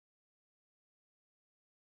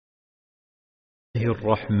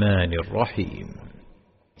الرحمن الرحيم.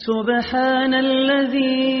 سبحان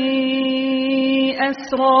الذي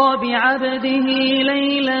أسرى بعبده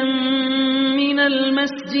ليلا من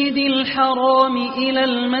المسجد الحرام إلى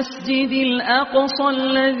المسجد الأقصى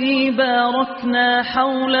الذي باركنا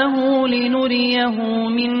حوله لنريه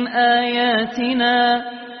من آياتنا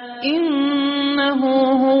إنه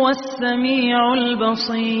هو السميع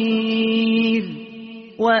البصير.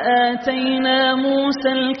 وآتينا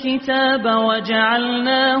موسى الكتاب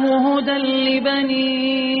وجعلناه هدى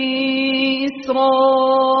لبني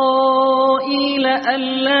إسرائيل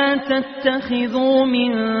ألا تتخذوا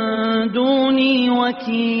من دوني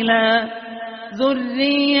وكيلا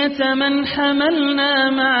ذرية من حملنا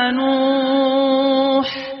مع نوح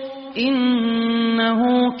إنه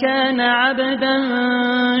كان عبدا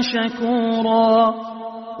شكورا.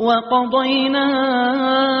 وقضينا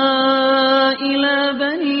إلى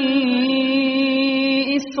بني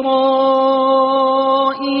إسرائيل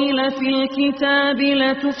في الكتاب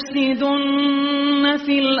لتفسدن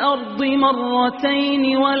في الأرض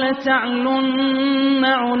مرتين ولتعلن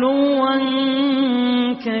علوا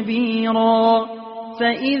كبيرا.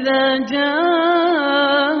 فإذا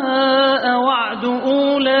جاء وعد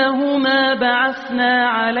أولاهما بعثنا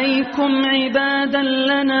عليكم عبادا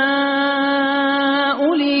لنا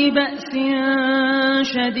أولي بأس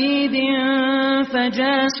شديد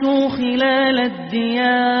فجاسوا خلال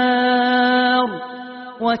الديار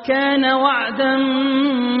وكان وعدا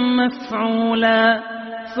مفعولا.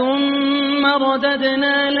 ثم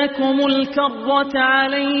رددنا لكم الكرة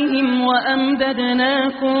عليهم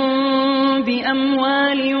وأمددناكم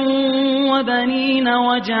بأموال وبنين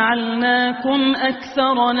وجعلناكم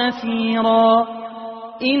أكثر نفيرا.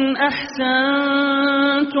 إن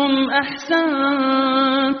أحسنتم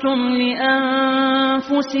أحسنتم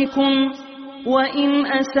لأنفسكم وإن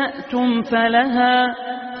أسأتم فلها.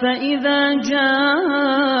 فإذا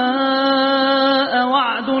جاء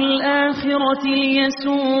وعد الآخرة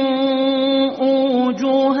ليسوءوا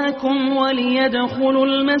وجوهكم وليدخلوا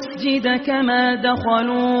المسجد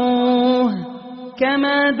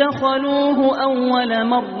كما دخلوه أول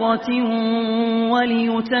مرة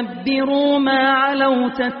وليتبروا ما علوا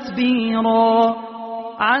تتبيرا.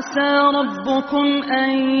 عسى ربكم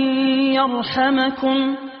أن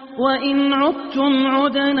يرحمكم وإن عدتم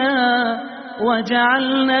عدنا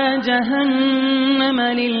وجعلنا جهنم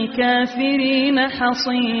للكافرين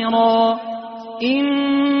حصيرا.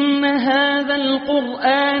 إن هذا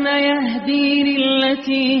القرآن يهدي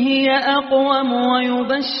للتي هي أقوم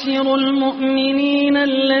ويبشر المؤمنين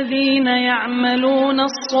الذين يعملون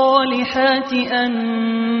الصالحات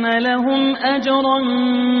أن لهم أجرا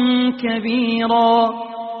كبيرا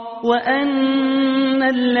وأن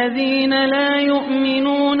الذين لا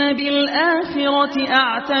يؤمنون بالآخرة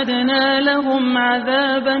أعتدنا لهم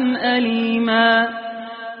عذابا أليما.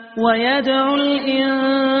 ويدعو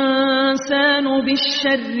الإنسان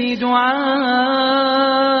بالشر دعاءه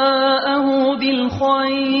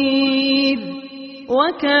بالخير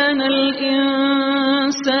وكان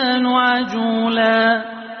الإنسان عجولا.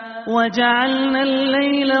 وجعلنا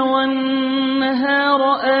الليل والنهار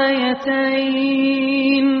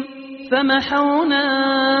آيتين فمحونا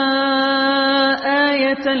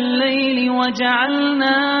آية الليل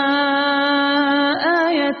وجعلنا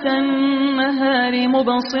آية النهار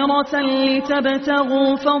مبصرة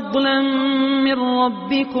لتبتغوا فضلا من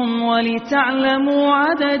ربكم ولتعلموا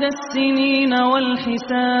عدد السنين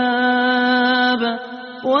والحساب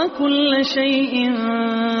وكل شيء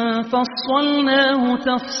فصلناه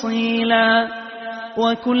تفصيلا.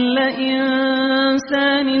 وكل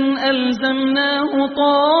إنسان ألزمناه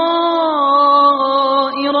طائره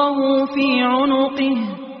في عنقه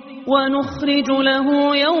ونخرج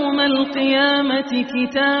له يوم القيامة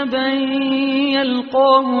كتابا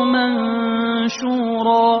يلقاه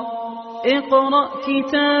منشورا. اقرأ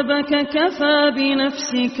كتابك كفى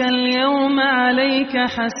بنفسك اليوم عليك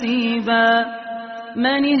حسيبا.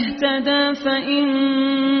 من اهتدى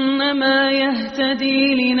فإنما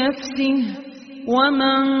يهتدي لنفسه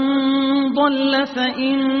ومن ضل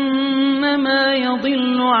فإنما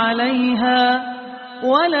يضل عليها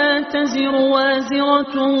ولا تزر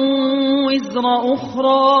وازرة وزر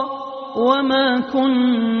أخرى وما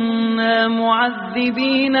كنا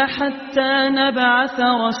معذبين حتى نبعث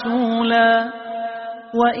رسولا.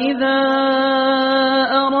 وإذا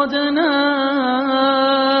أردنا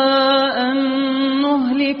أن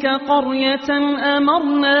نهلك قرية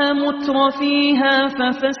أمرنا متر فيها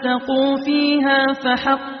ففسقوا فيها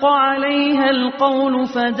فحق عليها القول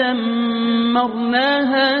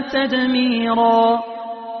فدمرناها تدميرا.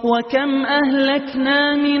 وكم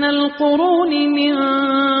أهلكنا من القرون من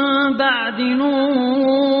بعد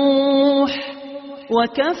نوح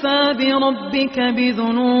وكفى بربك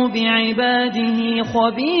بذنوب عباده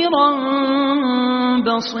خبيرا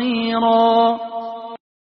بصيرا.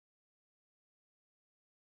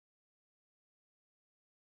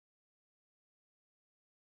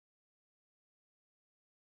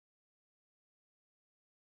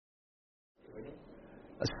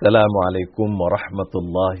 Assalamualaikum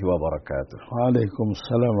warahmatullahi wabarakatuh.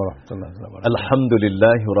 Waalaikumsalam warahmatullahi wabarakatuh.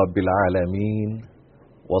 Alhamdulillahi rabbil alamin.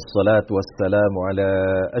 Wassalatu wassalamu ala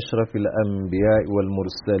asyrafil anbiya'i wal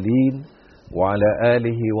mursalin wa ala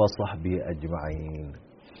alihi wa sahbihi ajma'in.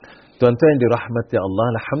 Tuan-tuan yang dirahmati Allah,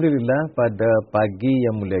 alhamdulillah pada pagi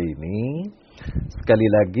yang mulia ini sekali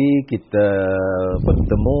lagi kita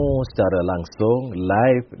bertemu secara langsung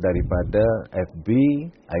live daripada FB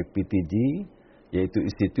IPTG, iaitu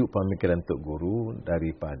Institut Pemikiran Untuk Guru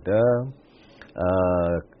daripada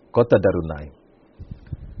Kota Darul Naim.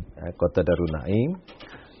 Kota Darul Naim.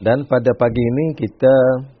 Dan pada pagi ini kita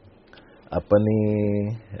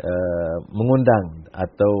mengundang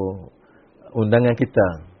atau undangan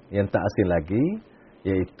kita yang tak asing lagi,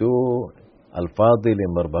 iaitu Al-Fadhil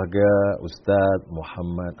yang berbahagia Ustaz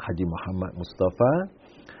Haji Muhammad Mustafa,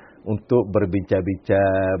 untuk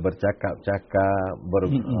berbincang-bincang, bercakap-cakap,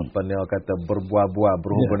 berbuah-buah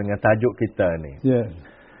berhubung dengan tajuk kita ni.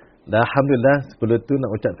 Dan alhamdulillah sebelum tu nak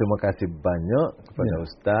ucap terima kasih banyak kepada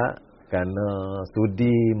Ustaz kerana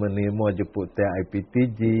sudi menerima jemputan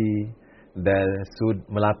IPTG dan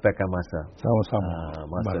melapangkan masa. Sama-sama.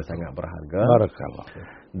 Masa Barakallah. Sangat berharga. Barakallah.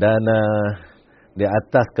 Dan di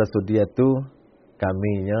atas kesudian tu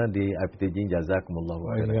kaminya di IPTG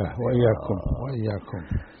jazakumullahu khairan. Wa iyyakum.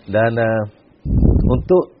 Dan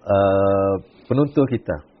untuk penonton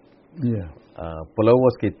kita,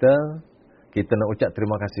 followers kita nak ucap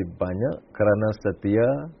terima kasih banyak kerana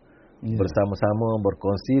setia bersama-sama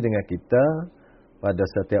berkongsi dengan kita pada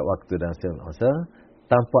setiap waktu dan setiap masa.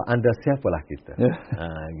 Tanpa anda siapalah kita.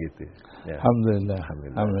 Gitu. Ya.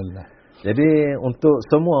 Alhamdulillah. Jadi untuk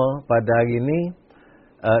semua pada hari ini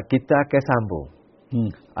kita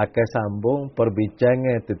akan sambung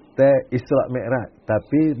perbincangan tentang Israk Mikraj.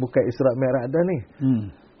 Tapi bukan Israk Mikraj dah ni.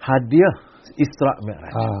 Hadiah Israk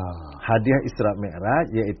Mikraj. Hadiah Israk Mikraj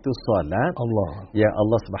iaitu solat yang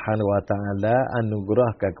Allah Subhanahu Wa Taala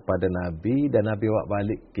anugerahkan kepada Nabi dan Nabi bawa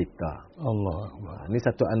balik kita. Ini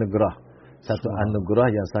satu anugerah. Satu anugerah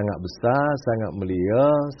yang sangat besar, sangat mulia,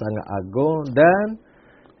 sangat agung, dan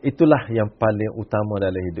itulah yang paling utama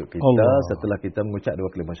dalam hidup kita setelah kita mengucap dua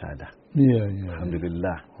kalimah syahadah.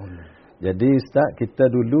 Alhamdulillah. Jadi Ustaz, kita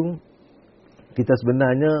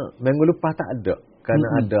sebenarnya minggu lepas tak ada kerana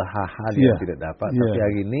ada hal-hal yang tidak dapat. Tapi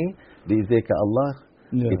hari ini diizinkan Allah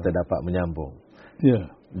kita dapat menyambung.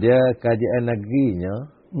 Dia kajian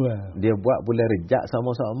negerinya dia buat bulan Rejab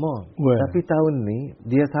sama-sama. Tapi tahun ni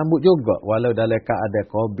dia sambut juga walau dalam keadaan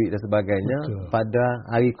COVID dan sebagainya. Pada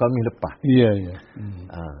hari Khamis lepas.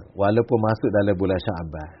 Walaupun masuk dalam bulan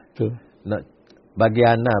Syaban. Nak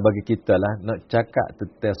bagi kita lah nak cakap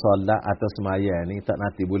tentang solat atau sembahyang ni tak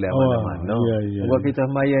nanti bulan mana-mana. Buat kita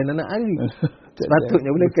sembahyang nak hari. Sepatutnya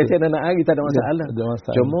boleh kajian nak hari, tak ada masalah.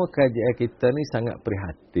 Cuma kajian kita ni sangat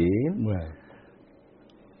prihatin.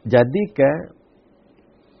 Jadikan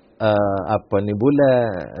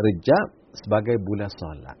bulan Rejab sebagai bulan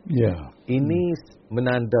solat. Ini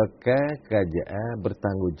menandakan kerajaan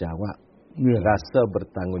bertanggungjawab. Rasa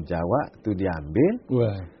bertanggungjawab tu diambil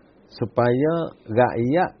supaya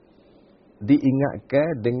rakyat diingatkan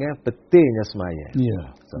dengan pentingnya sembahyang.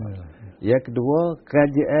 Yang kedua,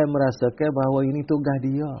 kerajaan merasakan bahawa ini tugas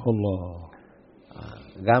dia.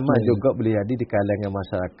 Ramai juga boleh jadi di kalangan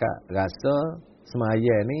masyarakat rasa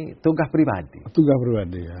sembahyang ni tugas peribadi.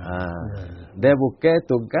 Dia bukan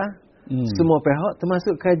tugas semua pihak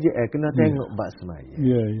termasuk kerajaan kena tengok bab sembahyang.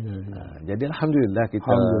 Jadi alhamdulillah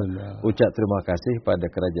kita ucap terima kasih pada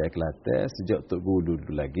kerajaan Kelantan sejak Tok Guru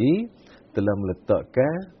dulu lagi telah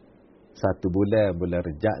meletakkan satu bulan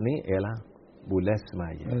Rejab ni ialah bulan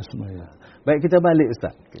sembahyang. Baik, kita balik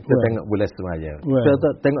Ustaz. Kita tengok bulan sembahyang. Kita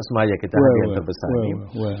tengok sembahyang kita hari yang terbesar ni.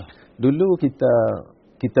 Dulu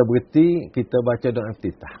kita berhenti, kita baca doa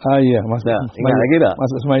iftitah. Ingat lagi tak?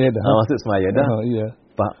 Masuk sembahyang dah. Masuk sembahyang dah.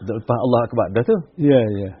 Lepas Allah Akbar dah tu.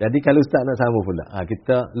 Jadi kalau Ustaz nak sambung pula,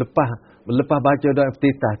 kita lepas baca doa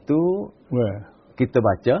iftitah tu, kita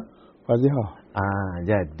baca Fatihah.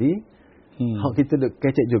 Jadi kita duk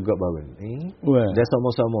kecek juga baru ni. Dan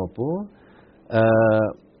sama-sama pun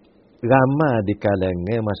ramai di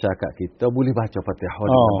kalangan masyarakat kita boleh baca Fatihah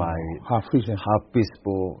dengan baik. Hafiz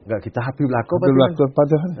pun. Enggak, kita hafiz belakang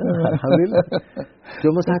Fatihah. Alhamdulillah.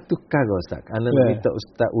 Cuma satu kali Ustaz, ana minta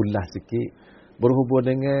Ustaz ulas sikit berhubung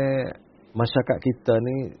dengan masyarakat kita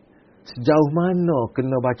ni Sejauh mana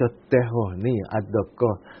kena baca tahun ni?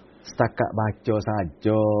 Adakah setakat baca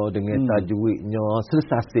saja dengan tajwidnya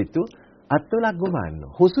selesai situ, atau lagu mana?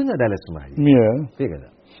 Khususnya dalam sembahyang. Ya. Betul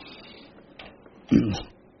tak?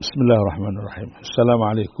 Bismillahirrahmanirrahim.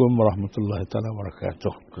 Assalamualaikum warahmatullahi taala wabarakatuh.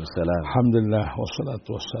 Waalaikumsalam. Alhamdulillah wassalatu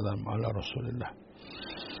wassalamu ala Rasulillah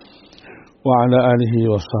wa ala alihi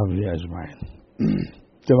wa sahbihi ajma'in.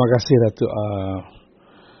 Terima kasih Datuk.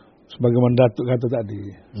 Sebagaimana Datuk kata tadi,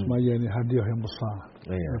 semaya ni hadiah yang besar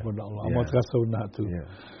daripada Allah. Amat terasa benar tu.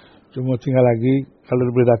 Cuma tinggal lagi kalau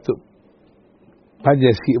daripada Datuk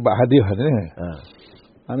panjang sikit buat hadiah ni.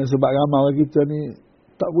 Kerana sebab ramai kita ni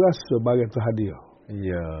tak berasa bagi tu hadiah.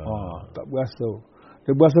 Ya. Tak berasa.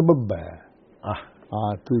 Dia berasa beban.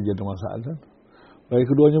 Tu je ada masalah. Bagi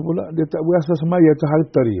keduanya pula, dia tak berasa semaya tu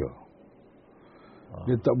harta dia.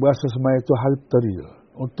 Dia tak berasa semaya tu harta dia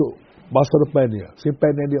untuk masa depan dia.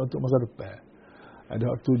 Simpan dia untuk masa depan. Ada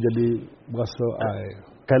waktu jadi berasa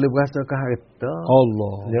kalau berasa ke harta,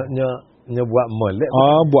 Allah. Nya buat molek.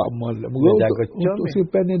 Buat molek. Untuk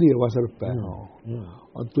simpan dia masa depan.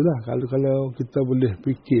 Itulah kalau kita boleh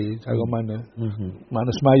fikir cara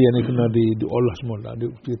mana semaya ni kena diolah semula,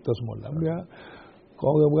 cerita semula. Biar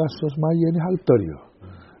kau orang berasa semaya ni harta dia.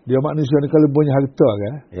 Dia manusia ni kalau punya harta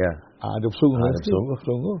kan. Ya. Dia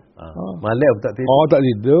bersungguh. Malam tak tidur. Tak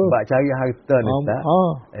tidur. Bak cari harta ni tak.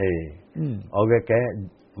 Orang kayak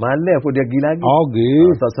malam pun dia pergi lagi.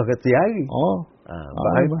 Tak keti hari.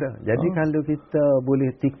 Harta. Jadi kalau kita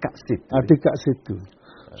boleh tikak situ. Tikak situ.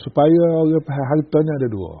 Supaya orang faham hartanya ada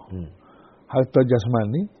dua. Harta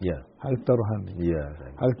jasmani, harta rohani.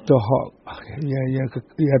 Harta hak yang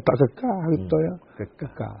tak kekal, harta yang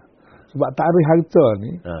kekal. Sebab tarikh harta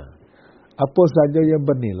ni apa saja yang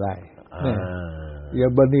bernilai.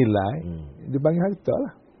 Yang bernilai dipanggil harta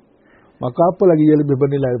lah. Maka apa lagi yang lebih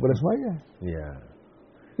bernilai daripada semaya?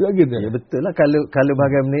 Ya gitu. Ya betul lah. Kalau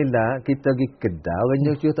bagai menilai, kita pergi kedai,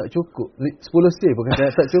 orang jual tak cukup. 10 sen pun kata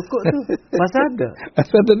tak cukup tu. Masa ada.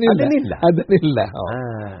 Ada nilai. Ada nilai.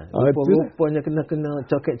 Rupanya kena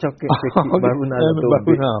coket-coket sikit baru nak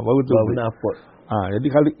tobek. Baru nampak. Jadi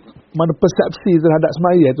kalau mana persepsi terhadap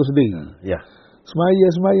semaya itu sendiri.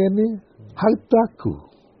 Semaya ni harta aku.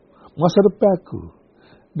 Masa depan aku.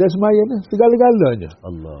 Dan semaya ni segala-galanya.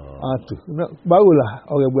 Allah. Tu. Barulah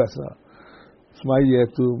orang berasa semaya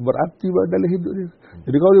tu berarti dalam hidup dia.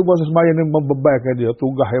 Jadi kalau dia puasa semaya ni membebankan dia,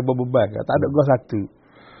 tugas yang membebankan, tak ada tugas satu.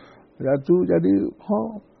 Jadi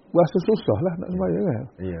rasa susah lah nak semaya kan.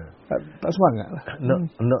 Tak semangat lah.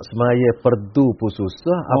 Nak semaya perdu pun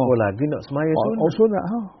susah, apalagi nak semaya sunat. Sunat.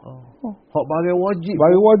 Hak bagi wajib.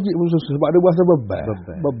 Bagi wajib pun susah sebab dia berasa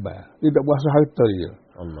beban. Dia tak berasa harta dia.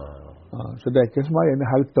 Allah. Sedangkan semaya ni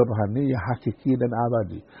harta rohani yang hakiki dan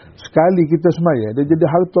abadi. Sekali kita semaya, dia jadi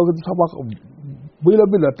harta kita sampai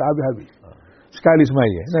bila-bila tak habis-habis. Sekali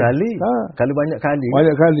semaya. Sekali? Kalau banyak kali?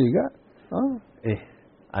 Banyak kali kan?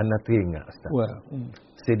 Ana teringat Ustaz.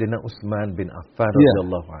 Sayyidina Uthman bin Affan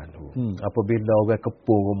radhiyallahu anhu. Apabila orang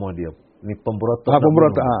kepung rumah dia, ni pemberontak.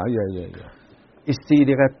 Ya.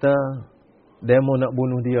 Isteri dia kata, demo nak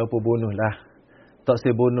bunuh dia apa bunuhlah. Tak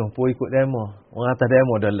saya bunuh pun ikut demo. Orang atas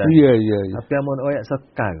demo dah lah. Ya. Tapi amun ayat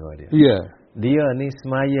sekar dia. Ya. Dia ni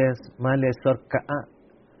semaya malam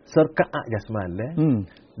serkaat je semalam.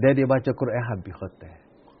 Dia baca Quran habis khatam.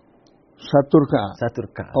 Satu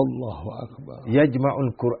rakaat. Allahu Allahu akbar.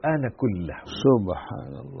 Yajma'ul Qur'ana kullahu.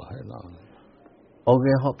 Subhanallah.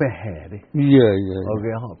 Orang hak faham dia. Ya.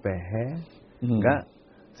 Orang hak faham. Enggak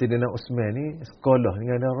Sayyidina Uthman ni sekolah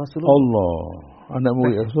dengan Rasulullah. Allah. Anak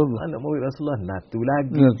murid Rasulullah. Natu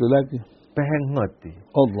lagi. Faham ngerti.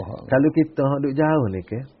 Allah. Kalau kita duduk jauh ni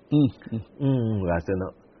ke? Rasa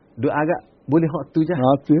nak duduk agak boleh hak tu je.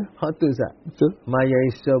 Hak tu Ustaz. Betul. Maya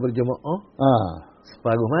Isya berjemaah.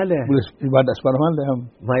 Separuh malam. Boleh ibadat separuh malam.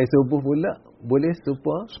 Maya subuh pula boleh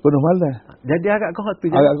separuh malam. Jadi agak kau hak tu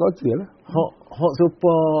je. Agak kau tu je lah. Hak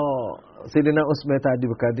supa Sayyidina Uthman tadi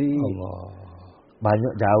berkadi. Allah.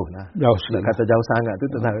 Banyak jauh lah. Nak kata jauh sangat tu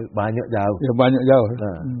tak banyak jauh. Ya banyak jauh.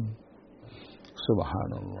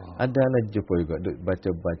 Subhanallah. Ada nak jumpa juga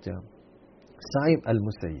baca-baca. Sa'id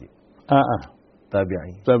al-Musayyib.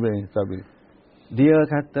 Tabi'i. Dia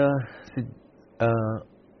kata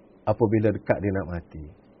apabila dekat dia nak mati,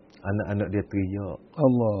 anak-anak dia teriak.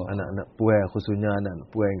 Allah. Anak-anak puan, khususnya anak-anak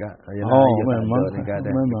puan enggak.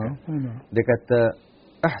 Memang. Dia kata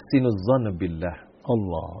ahsinuz zanna billah.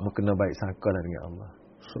 Allah. Mu kena baik sangka dengan Allah.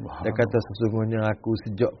 Subhanallah. Dia kata sesungguhnya aku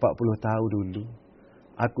sejak 40 tahun dulu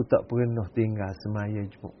aku tak pernah tinggal semaya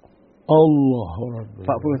Jumaat. Allah. 40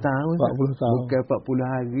 tahun. Bukan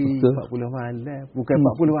 40 hari, betul. 40 malam, bukan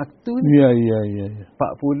 40 waktu ni. Ya.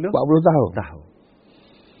 40 tahun.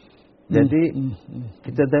 Jadi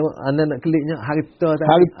kita tengok anak nak kliknya harta tadi.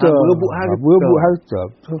 Harta. Berebut harta. Berebut harta.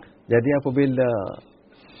 Betul. Jadi apabila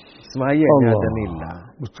semayang ada nilai.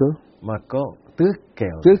 Betul. Maka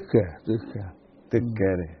tekel.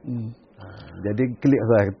 Jadi klik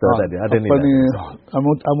harta tadi ada nilai. Apa ni?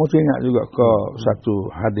 Kamu ingat juga ke satu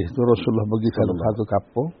hadis tu Rasulullah bagi satu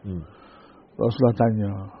kapur. Rasulullah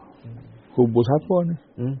tanya, kubur siapa ni?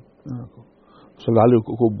 Selalu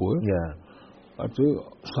ikut kubur. Ya. Lepas tu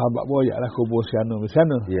sahabat boyaklah kubur siana.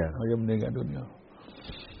 Ya. Dia meninggal dunia.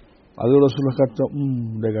 Lalu Rasulullah kata,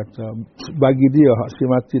 dia kata bagi dia hak si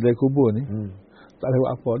mati dari kubur ni, tak boleh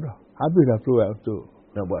buat apa dah. Habis dah keluar untuk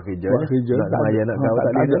nak buat kerja. Nak semaya nak kau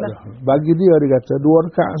tak ada lah. Bagi dia kata 2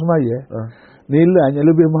 rakaat semaya. Nilainya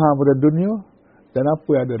lebih mahal pada dunia dan apa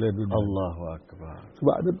yang ada dalam dunia. Allahu akbar.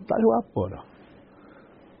 Sebab dia tak boleh buat apa dah.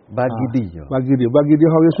 Bagi dia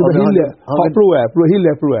orang yang sudah hilang, hak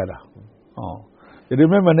peluang dah. Jadi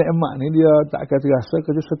memang nikmat ni dia tak akan terasa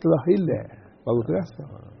kecuali setelah hilang baru terasa.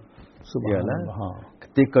 Subhanallah.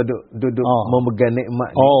 Ketika duduk memegang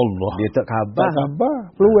nikmat ni, dia tak khabar.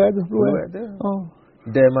 Peluang tu.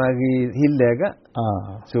 Dia mari hilang kak.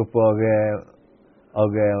 Supaya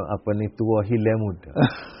orang apa ni tua hilang muda.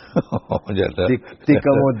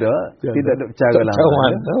 Ketika muda tidak ada cara lama.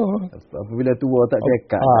 Apabila tua tak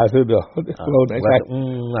cekak. Sudah.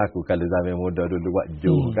 Aku kalau zaman muda dulu buat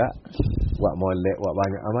kak, buat molek, buat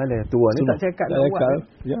banyak amalan. Tua ni tak cekak nak buat.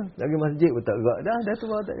 Lagi masjid pun tak gerak dah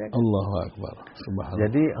tua tak cekak. Allahu akbar. Subhanallah.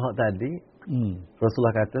 Jadi hak tadi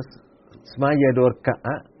Rasulullah kata semaya 2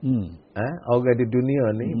 rakaat. Orang di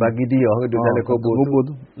dunia ni bagi dia orang duduk dalam kubur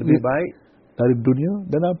tu lebih baik dari dunia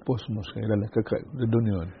dan apa semua sekali dalam kekal di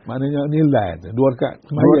dunia ni. Maknanya nilai tu 2 rakaat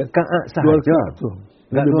semaya. 2 rakaat sahaja.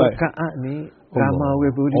 Dan 2 rakaat ni ramai orang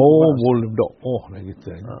boleh boleh berdoa lah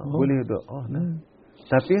kita. Boleh berdoa nah.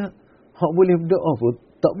 Tapi hak boleh berdoa pun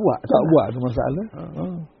tak buat tu masalah.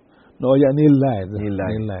 No yang nilai tu.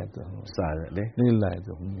 Besar deh. Nilai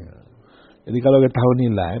tu. Jadi kalau dia tahu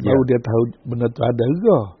nilai, baru dia tahu benda tu ada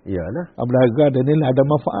harga. Iyalah. Berharga ada nilai, ada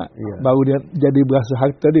manfaat. Baru dia jadi berasa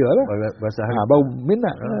harta dia lah. Berasa harta. Baru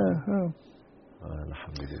minat.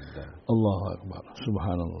 Alhamdulillah. Allahu akbar.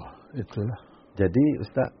 Subhanallah. Itulah. Jadi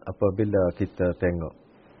Ustaz, apabila kita tengok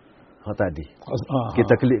tadi,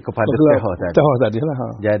 kita klik kepada Tahu tadi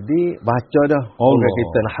lah. Jadi baca dah orang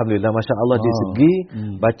kita alhamdulillah masya-Allah di segi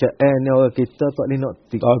baca ni orang kita tak boleh nak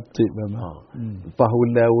tik memang. Lepas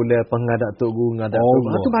ulai pengadak tok guru ngadak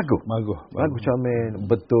tu bagus comel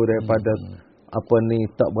betul daripada apa ni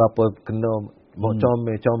tak berapa kena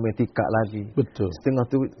comel tikak lagi. Betul. Setengah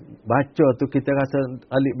tu baca tu kita rasa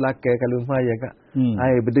alik belakang kalau semaya kak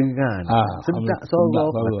air berdengan sedap sorok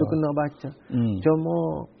lepas tu kena baca.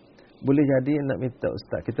 Cuma boleh jadi nak minta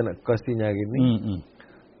Ustaz kita nak kongsinya hari ni.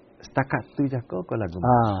 Setakat tu je kau lagu.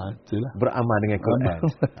 Itulah. Beramal dengan Quran.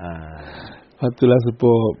 Itulah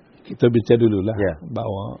supaya kita bicara dululah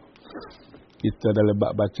bahawa kita dalam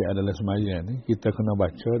bab baca adalah semaya ni kita kena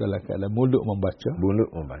baca dalam keadaan mulut membaca,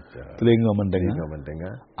 telinga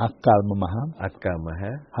mendengar, akal memaham,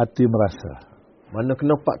 hati merasa. Mana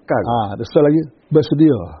kena pakar. Ada soal lagi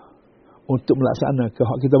bersedia untuk melaksanakan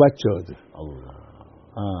hak kita baca tu. Allah.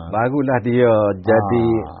 Barulah dia jadi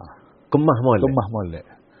kemah molek.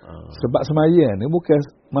 Sebab semaya ni bukan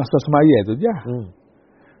masa semaya tu je.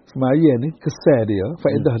 Semaya ni kesal dia,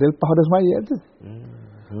 faedah dia lepas dah semaya tu.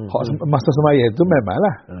 Masa semaya tu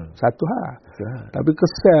memanglah satu hal. Tapi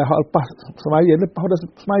kesal hak lepas semaya lepas dah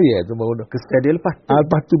semaya tu baru kesal dia lepas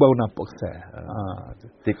tu baru nampak kesal.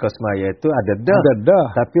 Ketika semaya tu ada dah.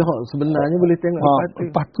 Tapi hak sebenarnya boleh tengok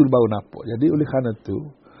lepas tu baru nampak. Jadi oleh kerana tu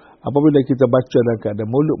apabila kita baca dan keadaan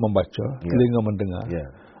mulut membaca, telinga mendengar,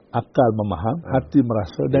 akal memaham, hati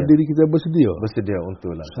merasa dan diri kita bersedia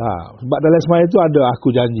untuk lah. Sebab dalam semaya itu ada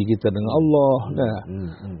aku janji kita dengan Allah.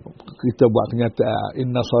 Kita buat kenyataan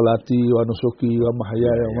inna salati wa nusuki wa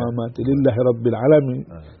mahyaya wa mamati lillahi rabbil alamin.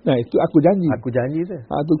 Nah itu aku janji. Aku janji tu.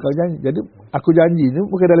 Itu kau janji. Jadi aku janji ni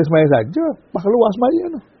bukan dalam semaya saja, pas keluar semaya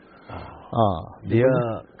tu. Dia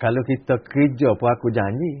kalau kita kerja pun aku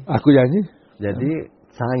janji. Jadi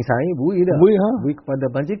saing-saing bui dah. Bui kepada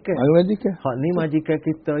majikan. Hak ni majikan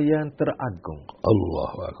kita yang teragung.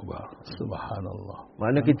 Allahu akbar. Subhanallah.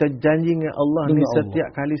 Mana kita janji dengan Allah ni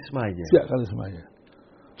setiap kali semaya.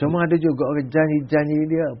 Cuma ada juga orang janji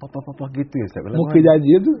dia apa-apa gitu ya Ustaz. Mungkin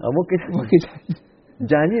janji tu. Mungkin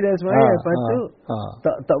janji dah semaya lepas tu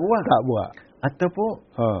tak buat.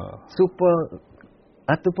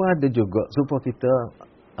 Ataupun ada juga supaya kita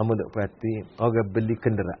perhati orang beli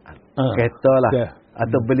kenderaan. Kereta lah.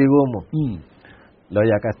 Atau beli rumah.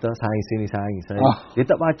 Lawyer kata sains sini sains. Dia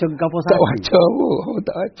tak baca gapo sains. Tak baca pun,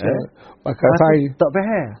 tak baca. Pakai sains. Tak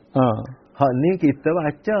faham. Hak ni kita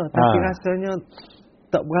baca tapi rasanya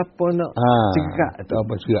tak berapa nak cerak tu. Tak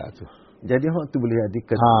berapa cerak tu. Jadi hak tu boleh jadi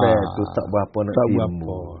ketel tu tak berapa nak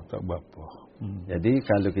timbul. Tak berapa. Jadi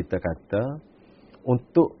kalau kita kata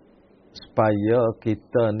untuk supaya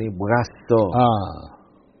kita ni berasa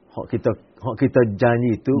hak kita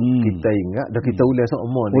janji tu kita ingat dan kita ulas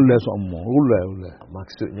semua ni. Ulas semua, ulas.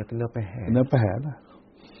 Maksudnya kena faham. Kena faham lah.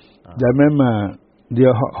 Dan memang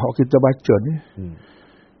dia hak kita baca ni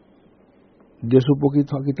dia supaya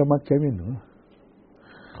kita makan minum.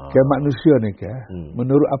 Kayak manusia ni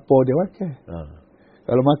menurut apa dia makan.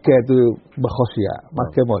 Kalau makan tu berkhasiat,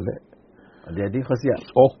 makan molek. Jadi khasiat.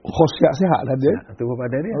 Khasiat sihat lah dia. Itu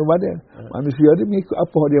badan dia. Badan. Manusia dia mengikut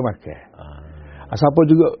apa dia makan. Siapa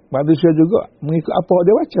juga manusia juga mengikut apa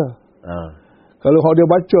dia baca. Kalau dia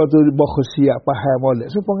baca tu berkhasiat, faham molek,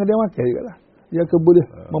 supaya dia makan jugalah. Dia boleh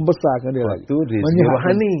membesarkan dia lagi. Itu dari segi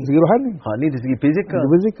rohani. Segi rohani. Hak ni dari segi fizikal.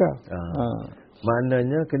 Fizikal.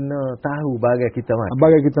 Maknanya kena tahu bagai kita makan.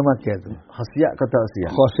 Bagai kita makan tu. Khasiat ke tak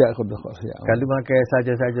khasiat? Khasiat ke tak khasiat. Kalau makan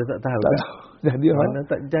saja-saja tak tahu. Jadi mana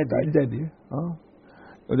tak jadi. Tak jadi.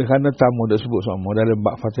 Oleh kerana tamu dah sebut sama dalam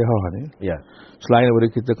bab Fatihah ni. Ya. Selain daripada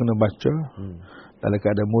kita kena baca, dalam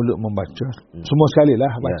keadaan mulut membaca, semua sekali lah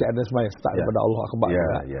baca ada sembahyang start daripada Allah akbar.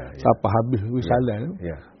 Sampai habis wisalah tu.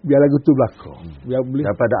 Biar lagu tu berlaku. Biar boleh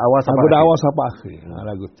daripada awal sampai akhir.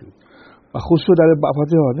 Lagu tu. Khusus dalam bab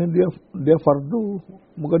Fatihah ni dia fardu,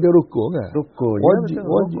 muka dia rukuk kan? Rukuk. Wajib.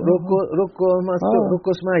 Rukuk maksud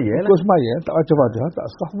rukuk semaya lah. Rukuk semaya tak baca Fatihah tak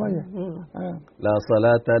sah semaya. La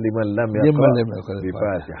salata liman lam yaqra bi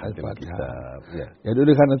Fatihatil kitab. Jadi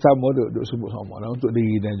oleh kerana sama duk sebut sama lah untuk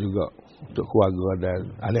diri dan juga untuk keluarga dan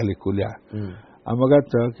ahli-ahli kuliah. Apa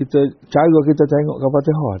kata cara kita tengok ke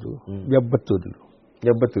Fatihah tu biar betul dulu.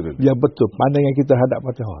 Biar betul pandangan kita hadap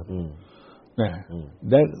Fatihah tu.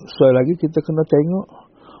 Dan sekali lagi kita kena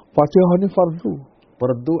tengok Fatihah ni fardu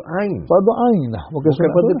ain lah, bukan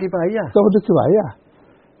fardu kifayah. Fardu kifayah.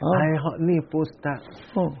 Hak ni pun Ustaz.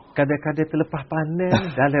 Kadang-kadang terlepas pandang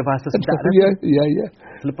dalam bahasa sedap dah. Ya.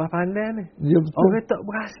 Terlepas pandang ni. Orang tak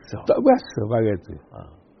berasa. Tak berasa bagai tu.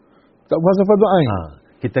 Tak berasa fardu ain.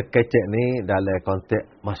 Kita kecek ni dalam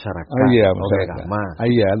konteks masyarakat. Masyarakat.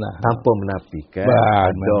 Iyalah. Tanpa menafikan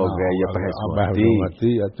ada orang yang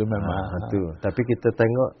berhati itu memang. Tapi kita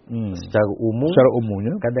tengok secara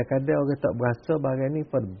umumnya kadang-kadang orang tak berasa bagai ni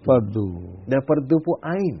fardu. Dan fardu pun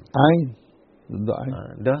ain.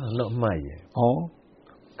 Dah nak mai.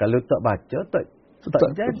 Kalau tak baca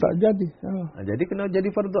tak jadi. Jadi kena jadi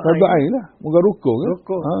fardu ain. Fardu ain lah. Muka rukuk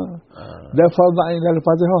kan. Dan fardu ain dalam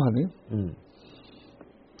Fatihah ni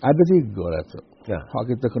ada 3 lah tu. Hak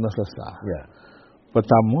kita kena selesai.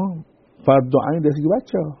 Pertama, fardu ain dari segi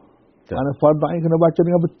baca. Kerana fardu ain kena baca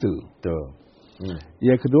dengan betul.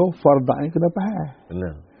 Yang kedua, fardu ain kena faham.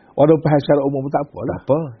 Walaupun faham secara umum tak apa lah.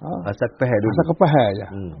 Asal faham dulu. Asal faham je.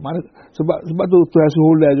 Sebab tu Tuhan suruh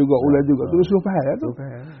ulang juga tu suruh faham tu.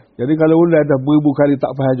 Jadi kalau ulang dah beribu kali tak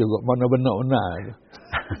faham juga, mana benar-benar je.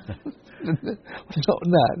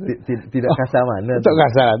 Tidak kasar mana. Tak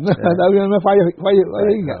kasar. Tapi memang payah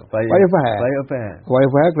ingat. Payah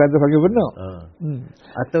faham kerana panggil benar.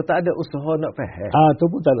 Atau tak ada usaha nak faham. Atau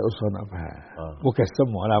pun tak ada usaha nak faham. Bukan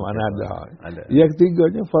semua lah mana ada. Yang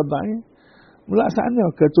ketiganya fardu melaksana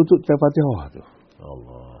ketutup Fatihah tu.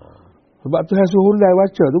 Allah. Sebab tu suruh ulang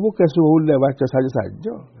baca tu bukan suruh ulang baca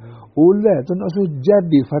saja-saja. Ulang tu nak suruh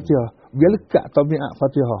jadi Fatihah. Biar lekat tabiat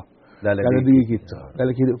Fatihah dalam diri kita, dalam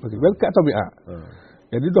kehidupan kita. Biar lekat tabiat.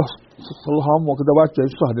 Jadi dah selama kita baca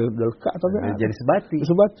susah dia lekat tabiat. Jadi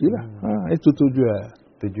sebati lah. Itu tujuan.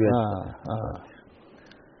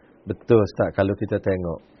 Betul Ustaz, kalau kita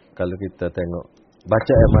tengok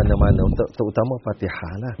baca yang mana-mana terutama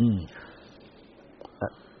Fatihah lah.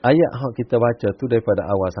 Ayat yang kita baca tu daripada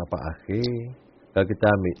awal sampai akhir. Kalau kita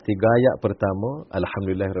ambil 3 ayat pertama,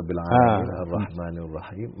 Alhamdulillahirabbil alamin,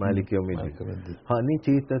 Ar-Rahmanir-Rahim, Maliki Yaumiddin. Hak ni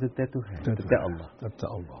cerita tentang Tuhan, tentang Allah.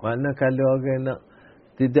 Makna kalau orang nak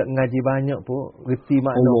tidak ngaji banyak pun reti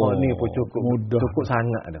makna hak ni pun cukup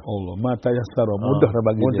sangat dah. Allah, mata yassara, mudah dah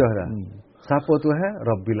bagi dia. Mudah dah. Siapa Tuhan?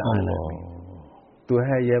 Rabbil alamin.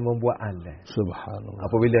 Tuhan yang membuat alam. Subhanallah.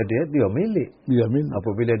 Apabila dia milik.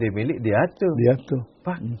 Apabila dia milik, dia atur.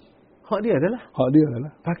 Hak dia adalah.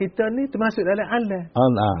 Pak kita ni termasuk dalam alam.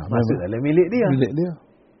 Masuk dalam milik dia.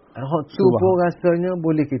 Hak tu pun rasanya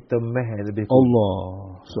boleh kita lebih kurang. Allah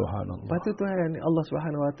subhanallah. Lepas tu Tuhan ni, Allah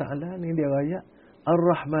subhanahu wa ta'ala ni dia raya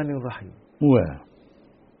Ar-Rahmanir Rahim.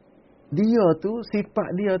 Dia tu, sifat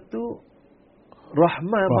dia tu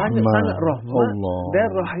Rahman banyak sangat Rahman. Allah. Dan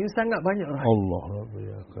Rahim sangat banyak Rahim. Allah.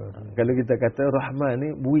 Kalau kita kata Rahman ni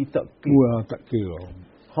bui tak kira. Bui tak kira.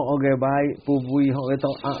 Hak orang baik pun bui, hak orang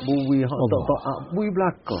taat bui, hak tak taat bui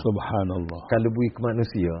belaka. Subhanallah. Kalau bui ke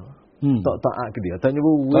manusia, tak taat ke dia. Tanya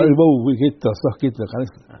bui. Tak bui kita, sah kita kan.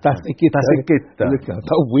 Tak sikit. Tak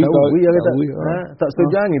bui. Tak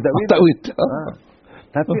sejangi, tak bui. Tak bui.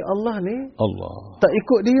 Tapi Allah ni Allah tak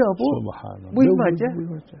ikut dia pun. Subhanallah. Bui macam.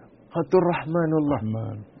 Hak tu Rahmanullah.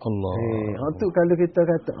 Rahman. Allah. Hak tu kalau kita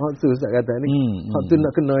kata, hak tu Ustaz kata ni, hak tu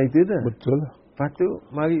nak kena itu dah. Betul. Lepas tu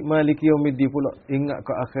mari maliki yaumidin pula ingat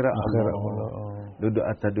ke akhirat Allah. Duduk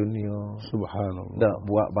atas dunia. Subhanallah. Dak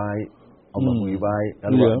buat baik, Allah beri baik.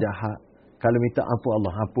 Kalau buat jahat, kalau minta ampun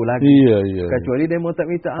Allah ampun lagi. Iya. Kecuali demo tak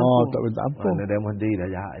minta ampun. Tak minta ampun. Mana demo dia dah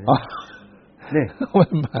jahatnya. Ni. Tak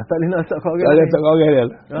boleh nak tak kau orang. Tak boleh tak kau orang dia.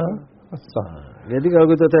 Jadi kalau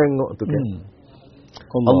kita tengok tu kan.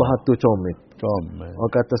 Allah tu comel.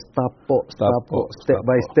 Orang kata step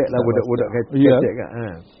by step lah budak-budak kecil kan.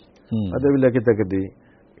 Ada bila kita kedi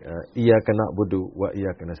ia kena budu wa ia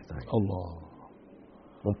kena nasta'in. Allah.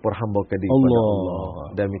 Memperhambakan diri kepada Allah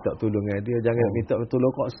dan minta tolong dia, jangan minta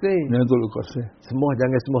tolong qasih. Jangan tolong qasih. Semua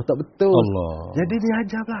jangan semua tak betul. Allah. Jadi dia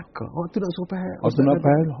ajar belaka. Waktu nak suruh faham. Waktu nak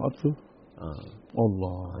faham waktu.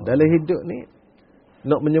 Allah. Dalam hidup ni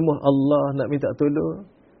nak menyembah Allah, nak minta tolong,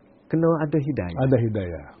 kena ada hidayah. Ada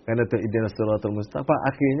hidayah. Kerana tu ihdinas siratal mustaqim.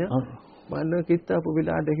 Akhirnya makna kita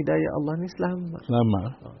apabila ada hidayah Allah ni selamat.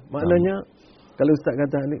 Maknanya kalau Ustaz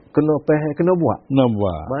kata ni kena faham, kena buat.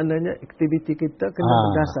 Maknanya aktiviti kita kena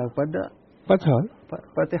berdasar pada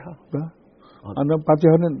Fatihah. Ana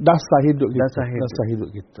Fatihah ni dasar hidup kita. Dasar hidup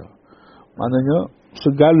kita. Maknanya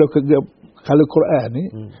segala kalau Quran ni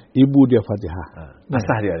ibu dia Fatihah.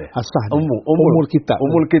 Asas dia. Asas dia. Umur kita.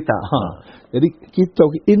 Jadi kita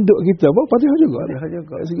induk kita pun Fatihah juga.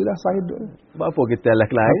 Dari segi dasar hidup. Apa kita lain?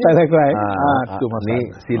 Tu masalah. Ni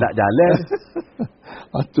silap jalan.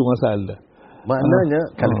 Itu masalah. Maknanya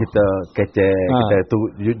kalau kita kecek, kita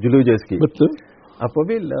julu je sikit. Betul.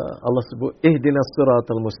 Apabila Allah sebut ihdinas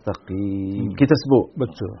siratal mustaqim, kita sebut.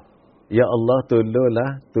 Betul. Ya Allah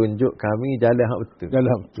tolonglah tunjuk kami jalan yang betul.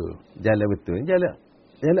 Jalan betul.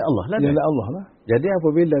 Jalan Allah lah. Jalan Allah lah. Jadi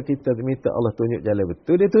apabila kita minta Allah tunjuk jalan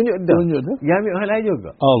betul, dia tunjuk dah. Dia ambil hal lain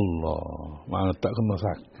juga. Allah. Mana tak kena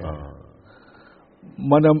sakit.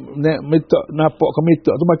 Mana minta nampak ke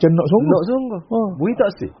minta tu macam nak sungguh. Nak sungguh. Bui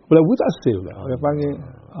tak sih. Bui tak sih pula. Dia panggil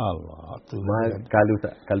Allah tu.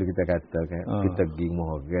 Kalau kita katakan kita pergi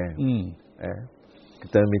mohon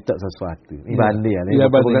kita minta sesuatu. Ini banding ni.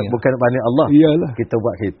 Bukan banding Allah. Iyalah. Kita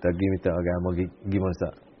buat kita pergi minta agama pergi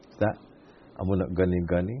masak. Ustaz, amu nak gani.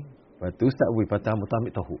 Lepas tu Ustaz bui patah amu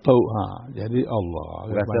ambil tahu. Jadi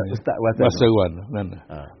Allah. Ustaz rasa mana?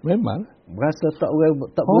 Memang. Berasa tak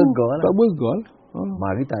berga lah. Tak berga.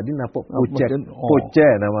 Mari tadi nampak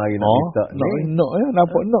poceh nama hari nak minta ni.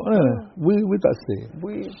 Nampak bui tak sih.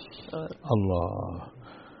 Allah.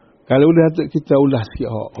 Kalau boleh kita ulas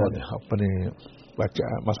sikit apa ni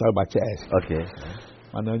masalah bacaan. Okey.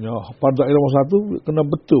 Maknanya pada nombor 1 kena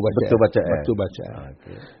betul bacaan. Betul bacaan.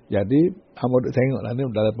 Okey. Jadi hamba duk tengoklah ni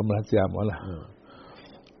dalam pemerhatian lah.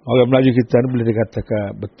 Orang Melayu kita ni boleh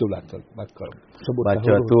dikatakan betul lah sebut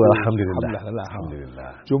baca tu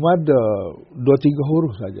alhamdulillah. Cuma ada 2-3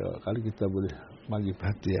 huruf saja kalau kita boleh bagi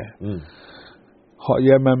perhatian. Hak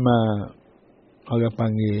yang memang orang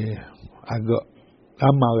panggil agak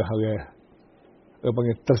lama orang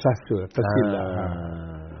panggil tersilap.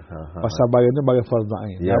 Pasal bagian ni bagi fardu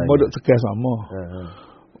ain. Yang bodok tekan sama.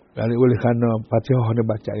 Kalau boleh kerana Fatihah ni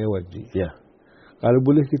baca yang wajib. Kalau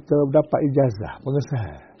boleh kita dapat ijazah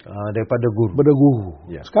pengesahan daripada guru.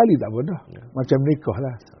 Sekali tak benda. Macam nikah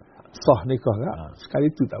lah. Sah nikah tak? Sekali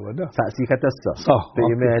tu tak benda. Saksi kata sah.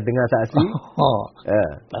 Terima dengar saksi.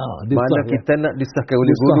 Mana kita nak disahkan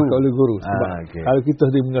oleh guru. Sebab kalau kita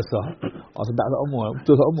dia mengesah, sedap tak umur,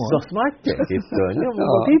 betul tak umur. Sah semacam kita ni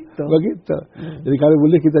begitu. Jadi kalau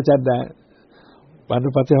boleh kita cadang pada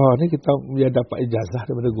Fatihah ni kita dia dapat ijazah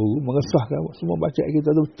daripada guru mengesahkan semua bacaan kita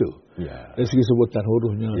tu betul. Dari segi sebutan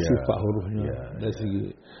hurufnya, sifat hurufnya, dari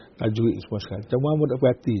segi tajwid semua sekali. Cuma mudah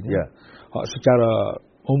perhatinya. Hak secara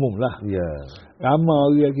umum lah.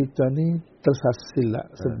 Ramai orang kita ni tersilap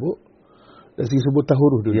sebut dari segi sebutan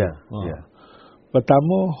huruf dulu.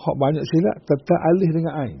 Pertama, hak banyak silap tetap alih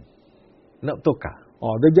dengan ain. Nak tukar.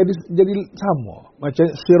 Dia jadi sama. Macam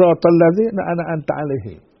siratal ladzina an'amta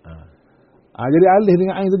alaihim. Jadi alih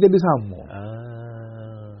dengan ain tu jadi sama.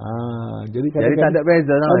 Jadi tak ada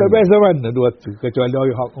beza lah. Ada beza mana dua tu. Kecuali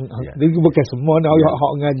orang hak. Dia bukan semua orang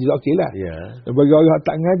hak ngaji okeylah. Bagi orang hak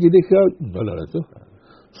tak ngaji dia kira lah tu.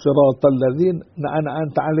 siratal ladzina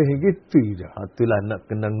an'amta alaihim gitu je. Itulah nak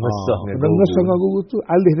kena ngesah dengan guru. Ngesah dengan guru tu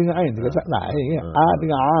alih dengan ain dia kata lain ya. A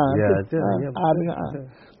dengan a. Ya, A dengan a.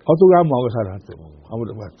 Kau tu ramai orang salah tu. Kamu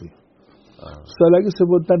tak berhati. Selagi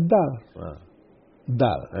sebutan dal.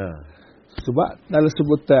 Dal. Sebab dalam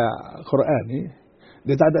sebutan Quran ni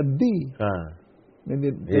dia tak ada di.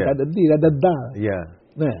 Dia tak ada di, dia ada dal. Ya.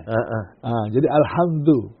 Nah. Jadi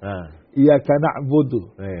alhamdulillah. Iyyaka na'budu.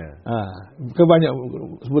 Bukan banyak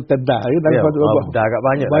sebutan dah. Dah agak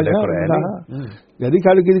banyak dalam Quran ni. Jadi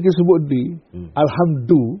kalau kita sebut di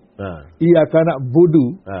alhamdulillah iyyaka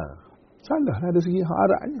na'budu. Salah ada segi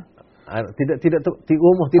Arabnya. Tidak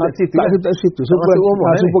umum tidak situ. Tak situ.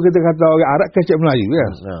 Supaya kita kata orang Arab kecek Melayu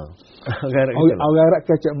kan. Orang Arab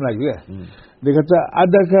kecek Melayu kan. Dia kata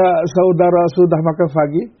adakah saudara sudah makan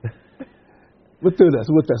pagi? Betul tak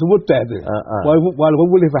sebutan tu? Walaupun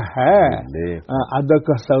boleh faham.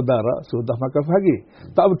 Adakah saudara sudah makan pagi?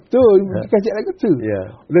 Tak betul. Kacik lagi tu.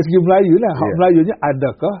 Dari segi Melayu lah. Hak Melayunya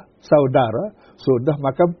adakah saudara sudah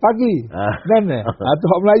makan pagi? Kan? Itu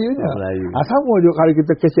hak Melayunya. Sama juga kalau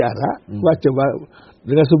kita kacik Arab, baca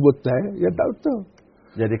dengan sebutan, ya tak betul.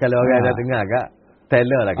 Jadi kalau orang ada dengar agak,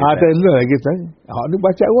 teller lah kita. Teller lah kita. Hak ni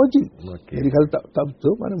baca wajib. Jadi kalau tak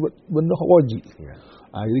betul, mana benda wajib.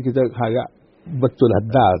 Jadi kita harap betul lah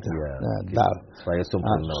dal tu. Dal supaya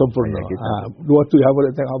sempurna. Sempurna. Dua tu yang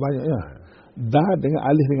boleh tengok banyaknya. Dal dengan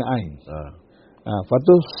alif dengan ain. Lepas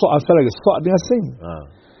tu sok asal lagi. Sok dengan sin.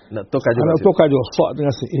 Nak tukar juga. Nak tukar juga. Sok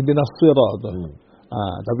dengan sin. Ihdinas sirat tu.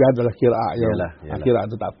 Tapi adalah kiraat yang. Kiraat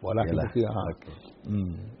tu tak apalah.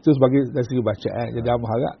 Itu sebagai dari segi bacaan. Jadi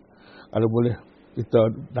Abang harap kalau boleh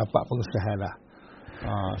kita dapat pengesahan lah.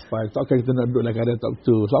 Supaya takkan kita nak duduk lagi ada tak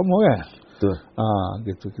betul. Sama kan? Betul.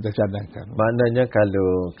 Gitu kita cadangkan. Maknanya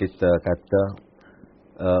kalau kita kata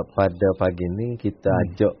pada pagi ni kita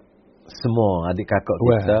ajak semua adik kakak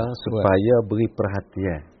kita supaya beri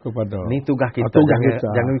perhatian kepada. Ni tugas kita.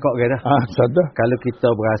 Jangan ikut gaya dah. Kalau kita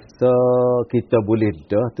berasa kita boleh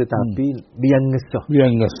dah tetapi biar ngesah. Biar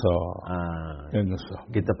ngesah.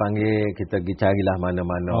 Kita panggil, kita pergi carilah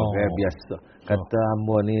mana-mana biasa. Kata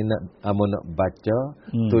hamba ni nak baca,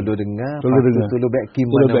 tolong dengar, tolong backing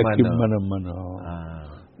mana-mana.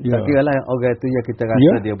 Tak kira lah orang tu yang kita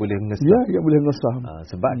rasa dia boleh ngesah. Ya, boleh ngesah.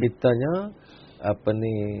 Sebab kitanya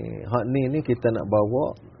hak ni kita nak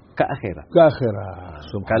bawa ke akhirat.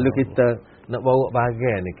 Kalau kita nak bawa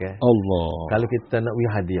bahagian ni ke Allah. Kalau kita nak beri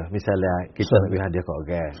hadiah, misalnya kita nak beri hadiah ke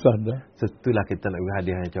orang. Setelah kita nak beri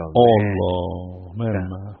hadiah ke orang.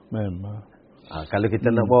 Allah. Memang. Kalau kita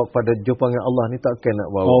nak bawa pada jumpa dengan Allah ni takkan nak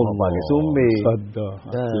bawa bagi sumber.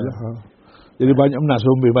 Jadi banyak benar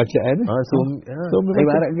sumber bacaan ni. Sumber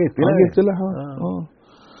ibarat gitulah.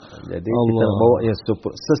 Jadi kita nak bawa yang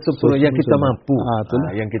sesempurna yang kita mampu.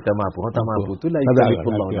 Yang kita mampu. Orang tak mampu tu la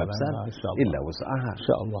yukallifullahu nafsan illa wus'aha.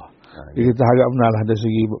 Insya-Allah. Jadi kita harap benarlah dari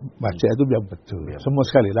segi bacaan itu biar betul. Semua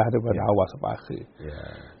sekali lah daripada awal sampai akhir.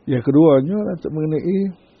 Yang keduanya untuk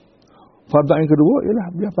mengenai fardhu yang kedua ialah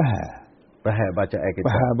biar faham bacaan kita.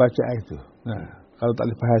 Faham bacaan itu. Kalau tak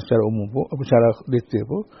boleh faham secara umum pun, secara detail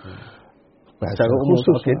pun, secara umum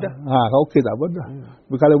okey dah. Kalau okey tak apa dah.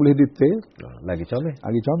 Kalau boleh detail, lagi comel.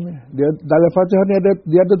 Dia dalam Fatihah ni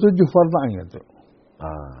ada 7 fardhu ain tu.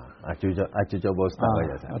 Acu coba ustaz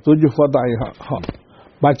aja. 7 fardhu ain.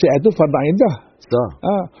 Bacaan itu fardhu ain dah.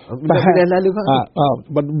 Faham dah lalu kan.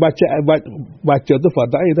 Baca tu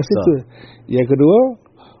fardhu ain dah situ. Yang kedua,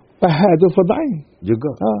 faham tu fardhu ain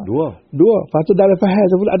juga. Dua. Lepas tu dalam faham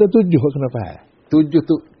tu pula ada 7 kena faham. 7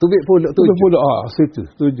 tu tubik pula 7. Situ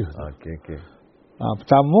 7. Okey.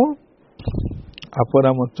 Pertama apa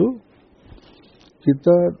nama tu?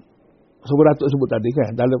 Kita sebab Datuk sebut tadi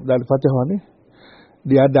kan dalam Fatihah ni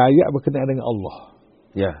dia ada ayat berkenaan dengan Allah.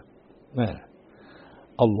 Ya.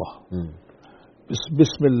 Allah.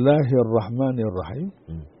 Bismillahirrahmanirrahim.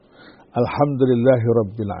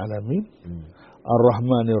 Alhamdulillahirabbil alamin.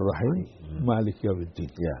 Ar-Rahmanir Rahim, Maliki Yaumiddin.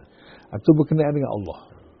 Itu berkenaan dengan Allah.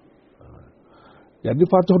 Jadi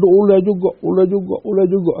Fatihah tu ulang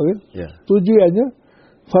juga kan? Tujuannya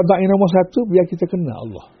fardhu ain nombor 1 biar kita kenal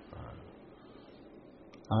Allah.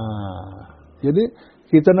 Jadi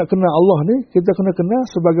kita nak kenal Allah ni, kita kena kenal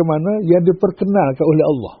sebagaimana yang diperkenalkan oleh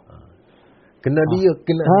Allah. Kenal dia.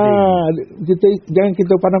 Kita jangan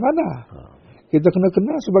kita pandang-pandang. Kita kena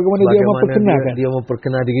kenal sebagaimana dia memperkenalkan. Dia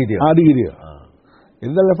memperkenal diri dia. Diri dia.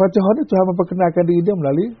 Jadi dalam Fatihah ni Tuhan memperkenalkan diri dia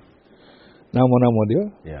melalui nama-nama dia,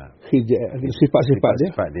 sifat-sifat dia,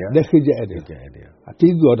 dan hijab dia. 3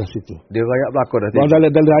 dah situ. Dia rakyat belakang dah.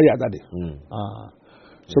 Dalam ayat tadi.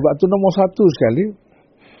 Sebab tu nombor 1 sekali,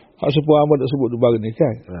 hak sepuh hamba nak sebut baru ni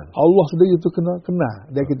kan. Allah sendiri tu kena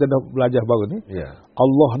dan kita dah belajar baru ni.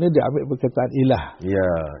 Allah ni dia ambil perkataan ilah.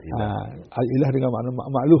 Ilah dengan makna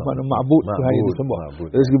makluh, makna ma'bud, Tuhan yang disembah.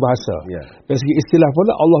 Dari segi bahasa. Dari segi istilah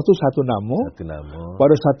pula Allah tu satu nama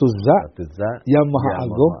pada satu zat yang maha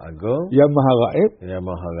agung, yang maha gaib,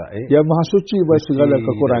 yang maha suci dari segala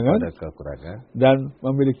kekurangan dan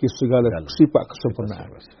memiliki segala sifat kesempurnaan.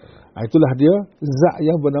 Itulah dia zat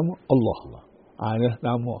yang bernama Allah. Ini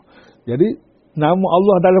nama. Jadi nama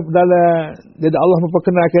Allah dalam jadi Allah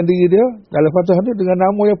memperkenalkan diri dia dalam Fatihah ni dengan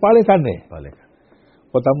nama yang paling kane.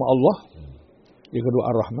 Pertama Allah, yang kedua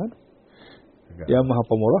Ar-Rahman, yang Maha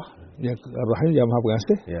Pemurah, yang Ar-Rahim, yang Maha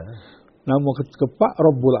Pengasih. Nama keempat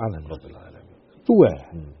Rabbul Alamin. Tuhan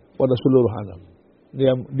pada seluruh alam.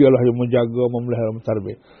 Dialah yang menjaga, memelihara,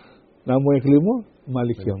 mentadbir. Nama yang kelima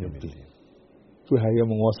Malik Yaumiddin. Tuhan yang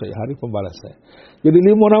menguasai hari pembalasan. Jadi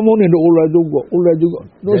 5 nama ni dia ular juga.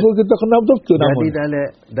 So kita kenal betul nama. Jadi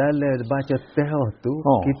dalam baca Tahu tu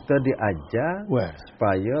kita diajar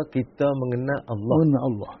supaya kita mengenal Allah. Mengenal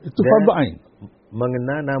Allah. Itu fardu ain.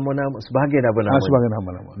 Mengenal nama-nama sebahagian nama-nama. Sebagai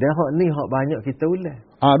nama-nama. Dan hak ni hak banyak kita ulang.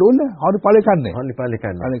 Dia ulang. Hak dipalingkan ni.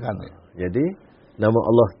 Jadi nama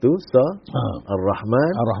Allah tu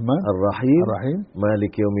Ar-Rahman, Ar-Rahim,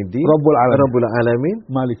 Malik Yaumiddin, Rabbul Alamin,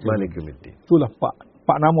 Malik Yaumiddin. Itulah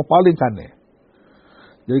pak nama paling kane.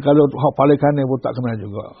 Jadi kalau hak paling kane pun tak kenal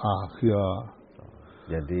juga.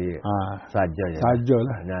 Jadi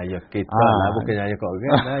sajalah. Nyaya kita lah, bukan nyaya kau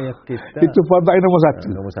kan. Nyaya kita. Itu fardu nombor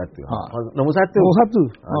 1. Nombor satu.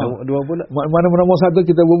 Nombor 2 pula. Mana nombor 1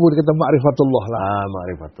 kita bubuh kata ma'rifatullah lah.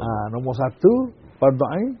 Ma'rifatullah. Nombor 1 fardu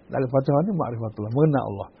ain dalam Fatihah ni ma'rifatullah, mengenal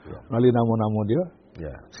Allah. Melalui nama-nama dia,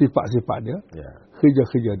 sifat-sifat dia,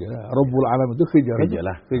 kerja-kerja dia. Rabbul Alamin itu kerja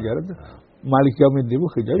lah. Tu. Malik Yaumiddin pun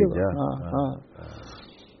kerja juga.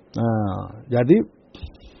 Jadi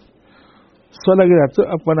lagi tu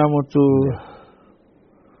apa nama tu?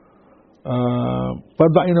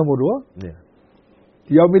 Fardu ain nombor 2.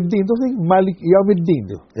 Yaumiddin tu Malik Yaumiddin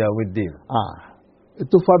tu.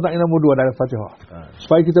 Itu fardu ain nombor 2 dalam Fatihah.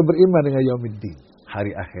 Supaya kita beriman dengan Yaumiddin,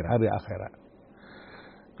 hari akhirat.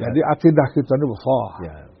 Jadi akidah kita ni besar.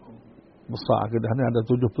 Besar akidah ni ada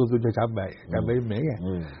 77 cabai iman kan.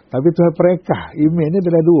 Tapi Tuhan peringkah iman ni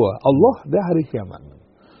adalah 2. Allah dan hari kiamat.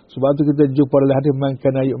 Sebab tu kita jumpa dalam hadis man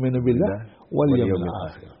kana yu'minu billah wal yawmil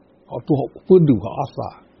akhir. Tu kudu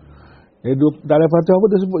asal. Jadi dalam Fatihah pun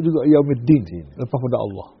disebut juga Yaumiddin, lepas pada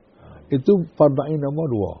Allah. Itu fardu ain nombor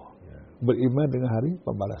 2. Beriman dengan hari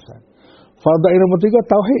pembalasan. Fardu ain nombor 3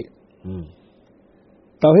 tauhid.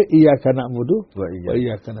 Tauhid iyyaka na'budu wa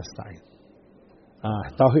iyyaka nasta'in.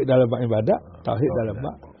 Tauhid dalam bab ibadat, tauhid dalam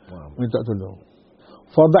bab minta tolong.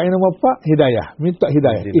 Fardu ain nombor 4 hidayah, minta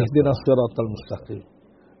hidayah. Ihdinas siratal mustaqim.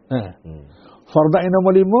 Fardu ain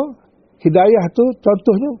nombor 5 hidayah tu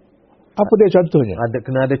contohnya apa dia contohnya?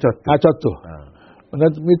 Kena ada contoh. Contoh.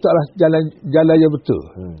 Mintalah jalan yang betul.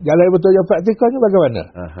 Jalan yang betul yang praktikalnya bagaimana?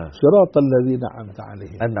 Siratal ladzina an'amta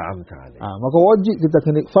 'alaihim. Maka wajib kita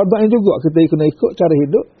kena fardu ain juga kita kena ikut cara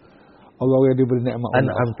hidup Allah yang diberi nikmat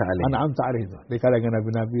Allah. An'amta 'alaihim. Di kalangan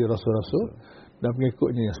nabi-nabi, rasul-rasul dan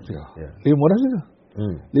pengikutnya yang setia. 5 dah sudah.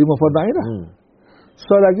 5 fardu ain dah.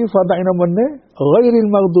 Lagi fardu ain nombor 6 ghairil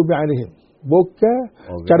maghdubi 'alaihim. Bukan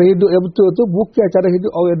cara hidup yang betul tu bukan cara hidup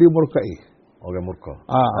orang yang dimurkai. Orang murka.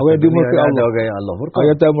 Orang yang dimurkai Allah. Orang yang Allah murka.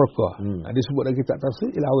 Orang yang murka. Disebut dalam kitab tafsir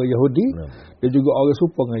ialah orang Yahudi dan juga orang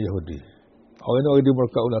serupa dengan Yahudi. Orang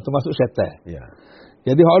dimurkai Allah termasuk syaitan.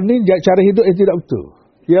 Jadi hal ni cara hidup yang tidak betul.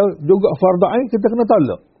 Dia juga fardu ain kita kena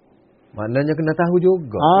tolak. Maknanya kena tahu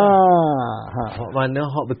juga. Hak mana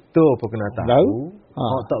hak betul pun kena tahu.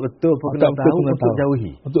 Hak tak betul pun kena tahu untuk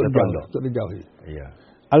jauhi. Untuk dijauhi.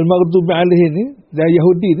 Al-maghdubi alaihi ni dan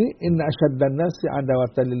Yahudi ni inna asyaddan nasi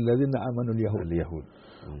adawatan lil ladzina amanu al-yahud.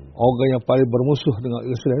 Orang yang paling bermusuh dengan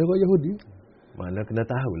Islam ni orang Yahudi. Mana kena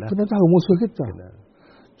tahulah. Kena tahu musuh kita.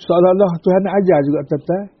 Seolah-olah Tuhan ajar juga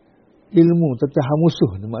tentang ilmu tentang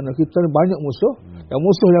musuh ni. Makna kita ni banyak musuh. Yang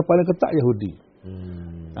musuh yang paling ketat Yahudi.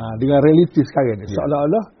 Dengan realiti sekarang ni.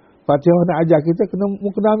 Seolah-olah Fatihah nak ajar kita kena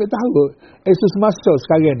ambil tahu. Semasa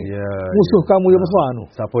sekarang ni. Musuh kamu yang besar tu.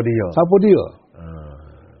 Siapa dia?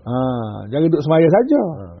 Jangan duduk semaya saja.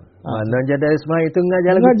 Mana jadi semaya itu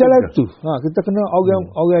ngajar tu. Kita kena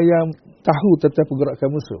orang yang tahu tentang pergerakan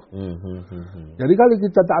musuh. Jadi kalau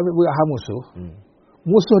kita tak ambil berat hak musuh,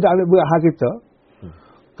 musuh tak ambil berat hak kita,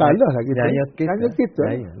 kalah lah kita. Hanya kita.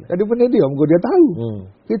 Jadi benda dia, muka dia tahu.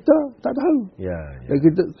 Kita tak tahu. Dan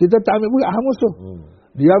kita tak ambil berat hak musuh.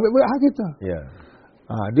 Dia ambil berat hak kita.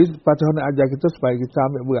 Dia Fatihah nak ajar kita supaya kita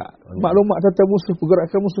ambil berat. Maklumat tentang musuh,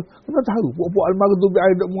 pergerakan musuh. Kena tahu. Puak-puak al-maghdubi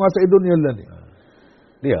duk menguasai dunia lah ni.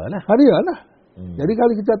 Dia lah. Dia lah. Jadi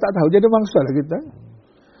kalau kita tak tahu, jadi mangsa lah kita.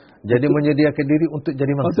 Jadi menyediakan diri untuk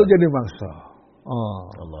jadi mangsa. Untuk jadi mangsa.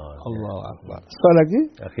 Allah Akbar. Sekali lagi.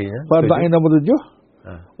 Akhirnya. Fardu ain nombor 7.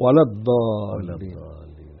 Waladdallin.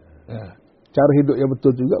 Cara hidup yang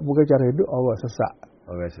betul juga bukan cara hidup orang sesak.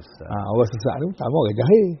 Orang sesak. Orang sesak ni pertama orang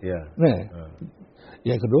jahil. Ya.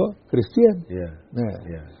 Yang kedua Kristian. Ya.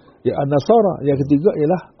 Yang An-Nasara. Yang ketiga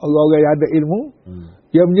ialah orang-orang yang ada ilmu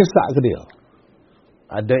yang menyesak ke dia.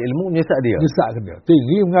 Ada ilmu menyesak dia. Menyesak ke dia.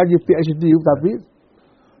 Tinggi mengaji PhD tapi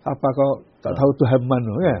apa kau tak tahu Tuhan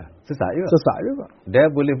mana kan? Sesak juga. Sesak juga. Dia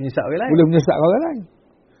boleh menyesak orang lain. Boleh menyesak orang lain.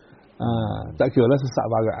 Tak kira lah sesak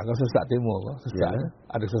barat atau sesak timur ke. Sesak.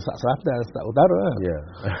 Ada sesak selatan, ada sesak utara. Ya.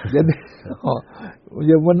 Jadi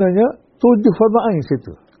yang mananya 7 fardu ain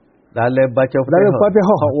situ. Dalam baca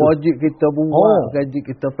Fatihah. Hak wajib kita buat, wajib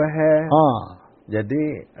kita faham. Jadi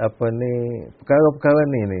apa ni perkara-perkara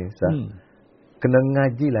ni sah. Kena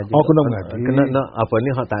ngaji lah juga. Kena ngaji. Kena nak apa ni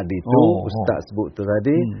hak tadi tu ustaz sebut tu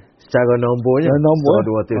tadi secara nombornya 1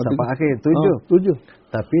 2 3 sampai akhir 7.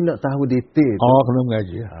 Tapi nak tahu detail tu. Kena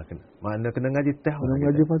mengaji. Mana kena ngaji tahu. Kena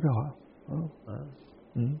mengaji Fatihah.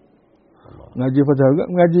 Ngaji Fatihah juga,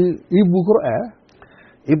 mengaji ibu Quran.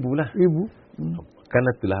 Ibulah. Ibu. Karena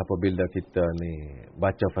itulah apabila kita ni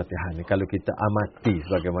baca Fatihah ni, kalau kita amati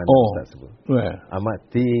sebagaimana ustaz sebut.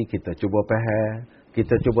 Amati, kita cuba faham,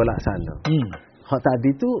 kita cuba laksana. Hak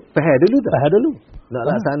tadi tu faham dulu tak? Faham dulu. Nak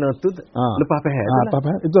laksana tu lepas faham tu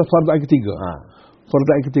lah. Itu fardu ain ketiga.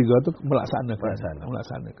 Fardu ain ketiga tu melaksanakan.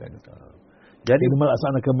 Jadi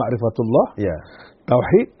melaksanakan ma'rifatullah,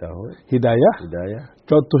 tauhid, hidayah.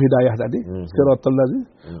 Contoh hidayah tadi, siratal ladzina.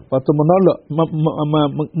 Waktu menolak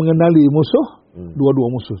mengenali musuh, dua-dua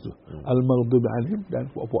musuh tu. Al-maghdubi alaihim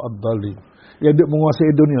dan ad-dallin. Yang dia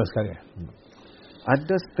menguasai dunia sekarang.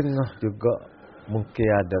 Ada setengah juga mungkin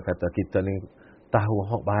ada kata kita ni tahu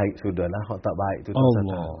hak baik sudahlah, hak tak baik tu tak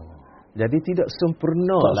tahu. Jadi tidak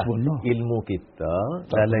sempurna lah ilmu kita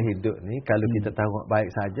dalam hidup ni. Kalau kita tahu hak baik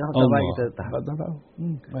saja, hak tak baik kita tak tahu.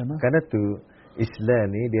 Karena tu Islam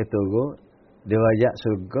ni dia turun, dia rakyat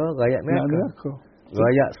surga, rakyat neraka.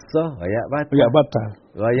 Rakyat sah, rakyat batal.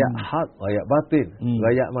 Rakyat hak, rakyat batil.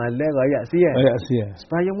 Rakyat malas, rakyat sial.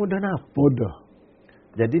 Supaya mudah nampak. Mudah.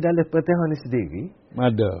 Jadi dalam Fatihah ni sendiri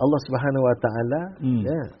ada Allah Subhanahu Wa Taala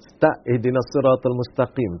start ihdinas siratal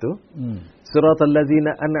mustaqim tu. Siratal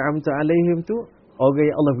ladzina an'amta alaihim tu orang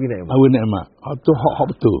yang Allah beri nikmat. Nikmat. Tu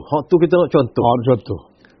hak betul. Hak tu kita nak contoh. Contoh.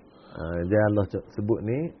 Dia Allah sebut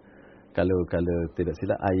ni kalau tidak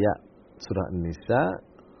silap ayat surah An-Nisa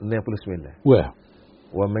 69.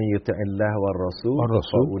 Wa man yuti'illah war rasul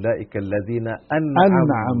fa ulaika alladzina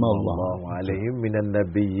an'ama Allahu 'alaihim minan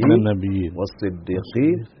nabiyyin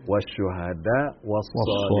was-siddiqin wasyuhada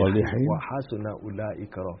was-salihin wa hasuna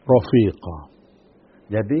ulaika rafiqa.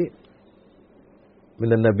 Jadi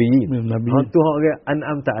minan nabiyyin itu orang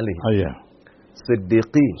an'amta 'alaihim.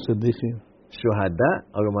 Siddiqin syuhada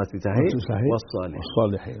orang masih syahid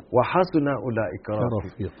was-salihin wa hasuna ulaika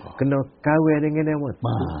rafiqa. Kena kawin dengan dia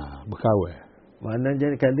berkawin. Mana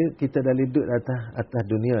jadi kalau kita dah hidup atas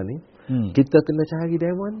dunia ni, kita kena cari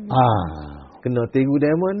diamond. Kena tiru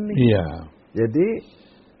diamond ni. Jadi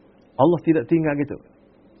Allah tidak tinggal gitu.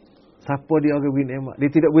 Siapa dia orang beri nikmat, dia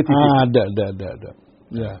tidak boleh titik. Ada.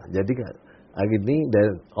 Jadi hari ni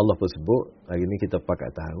dan Allah pun sebut, hari ni kita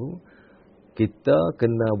pakat tahu kita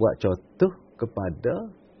kena buat contoh kepada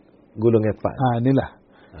golongan 4. Inilah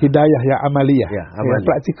hidayah yang amaliyah, yang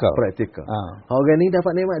praktikal. Orang ni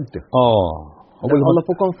dapat nikmat tu. Allah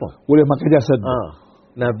pun confirm. Boleh makan jasad.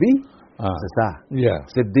 Nabi sesah.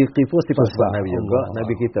 Siddiqi pun sifat Nabi juga.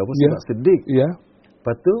 Nabi kita pun sifat siddiq.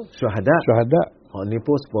 Lepas tu syuhada. Hak ni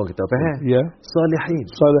pun supaya kita faham. Salihin.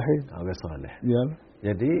 Orang salih.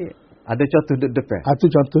 Jadi ada contoh depan. Itu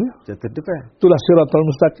contohnya. Contoh depan. Itulah siratal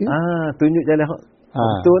mustaqim. Tunjuk jalan hak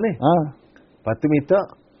betul ni. Lepas tu minta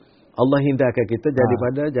Allah hindarkan kita jadi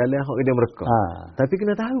pada jalan hak dia mereka. Tapi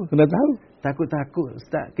kena tahu. Takut-takut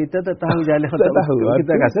ustaz, kita tak tahu jalan hak tak betul.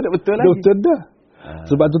 Kita rasa tak betul lagi. Betul dah.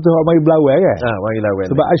 Sebab tu orang mari berlawan kan? Mari lawan.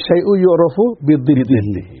 Sebab asyai'u yu'rafu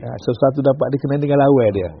bididdihi. Sesuatu dapat dikenali dengan lawan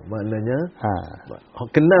dia. Maknanya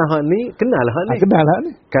kenal hak ni, kenal hak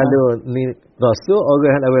ni. Kalau ni rasul,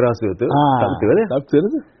 orang hak lawan rasul tu tak betul lah. Tak betul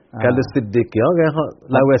tu. Kalau siddiq orang hak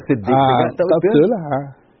lawan siddiq juga tak betul lah.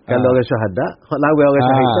 Kalau orang syuhada, hak lawan orang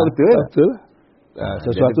syahid tak betul. Betul.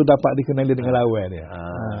 Sesuatu jadi, dapat dikenali dengan lawan dia.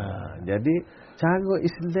 Jadi cara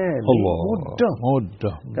Islam ni mudah.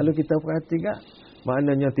 Kalau kita perhatikan,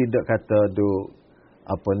 maknanya tidak kata duk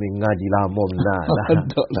apa ni ngaji lama benar lah.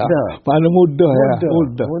 Mana mudah ya.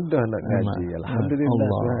 Mudah nak ngaji.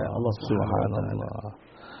 Alhamdulillah. Allah Subhanahu Wa Taala.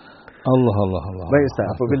 Allah. Baik Ustaz,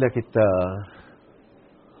 apabila kita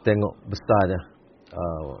tengok besarnya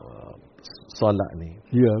solat ni.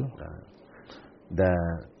 Ya. Dan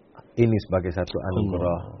ini sebagai satu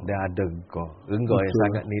anugerah dan ada rengga yang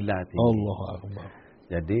sangat nilai tinggi. Allah Akbar.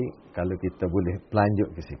 Jadi kalau kita boleh pelanjut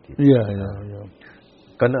ke sikit. Ya.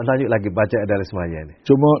 Kau nak lanjut lagi baca dalam semaya ni.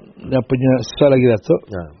 Cuma dia punya soal lagi Datuk.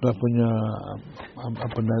 Dia punya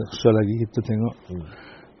apa soal lagi kita tengok.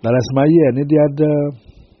 Dalam semaya ni dia ada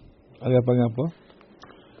apa?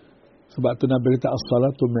 Sebab tu Nabi kata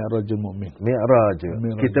as-salatu mi'rajul mu'min. Mikraj.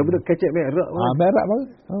 Kita boleh kecek mikraj. Mikraj apa?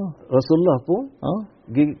 Rasulullah pun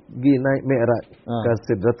pergi naik mikraj ke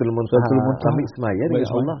Sidratul Muntaha. Ambil semaya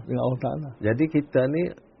dengan Allah. Dengan Allah Taala. Jadi kita ni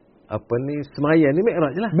semaya ni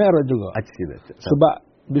mikraj lah. Mikraj juga.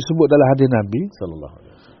 Sebab disebut dalam hadis Nabi sallallahu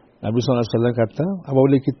alaihi wasallam. Nabi sallallahu alaihi wasallam kata,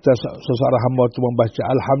 apabila kita seseorang hamba tu membaca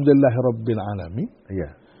alhamdulillahirabbil alamin. Ya.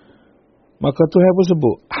 Maka Tuhan pun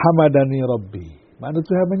sebut hamadani rabbi. Makna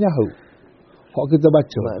Tuhan menyahu. Hak kita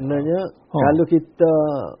baca. Maknanya kalau kita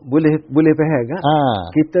boleh faham kan?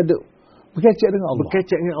 Kita duk berkecek dengan Allah.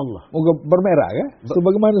 Berkecek dengan Allah. Moga bermerah kan?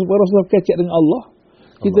 Sebagaimana Rasulullah berkecek dengan Allah,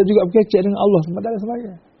 kita juga berkecek dengan Allah dalam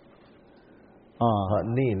sembahyang.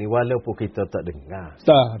 Ni walaupun kita tak dengar.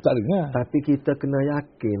 Tak dengar. Tapi kita kena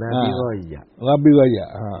yakin Nabi royak. Nabi royak.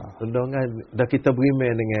 Dengan dah kita beriman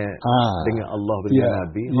dengan Allah dengan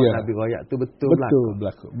Nabi, Nabi royak tu betul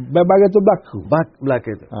berlaku. Berbagai tu berlaku.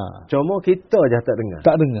 Berlaku tu. Cuma kita je tak dengar.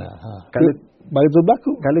 Tak dengar. Kalau bagi tu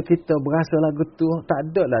berlaku. Kalau kita berasa lagu tu tak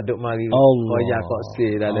ada lah duk mari royak kok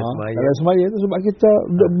dalam semaya. Dalam semaya tu sebab kita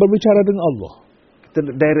berbicara dengan Allah.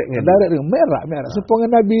 Direct dengan merah. Sepongan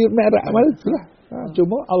Nabi merah mana itulah.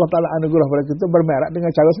 Cuma Allah Taala anugerah pada kita bermerah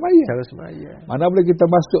dengan cara semaya. Mana boleh kita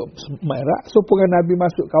masuk merah, sepongan Nabi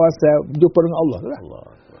masuk kawasan jumpa dengan Allah lah.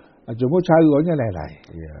 Cuma caranya lain-lain.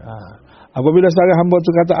 Apabila seorang hamba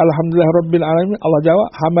tu kata alhamdulillahirabbil alamin, Allah jawab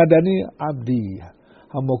hamadani abdi.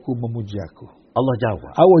 Hamba-ku memuji aku. Allah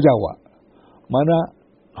jawab. Allah jawab. Mana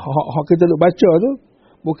hak kita duk baca tu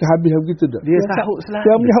bukan habis begitu dah. Dia sahut selalu.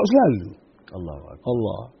 Dia menyahut selalu.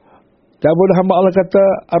 Allah. Apabila hamba Allah kata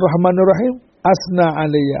Ar-Rahmanur Rahim, asna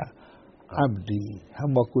alayya abdi.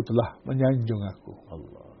 Hamba-ku telah menyanjung aku.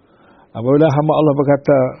 Allah. Apabila hamba Allah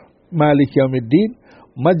berkata Malik Yaumiddin,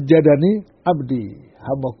 majjadani abdi.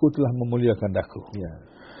 Hamba-ku telah memuliakan aku.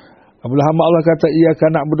 Apabila hamba Allah kata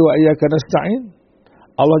iyyaka na'budu wa iyyaka nasta'in,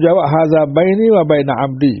 Allah jawab hadza baini wa baina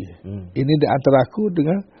abdi. Ini di antara aku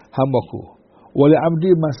dengan hamba-ku. Wali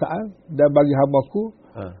abdi mas'al, dan bagi hamba-ku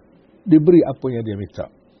diberi apa yang dia minta.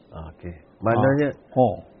 Okey. Maknanya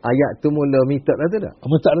ayat tu mula minta dah tu tak?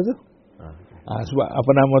 Minta dah tu. Sebab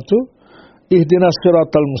apa nama tu? Ihdinas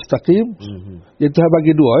siratal mustaqim. Itu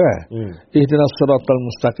bagi dua kan? Ihdinas siratal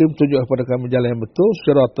mustaqim, tunjuk kepada kami jalan yang betul,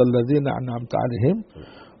 siratal ladzina an'amta 'alaihim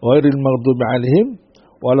ghairil maghdubi 'alaihim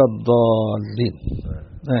waladdallin.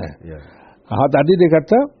 Tadi dia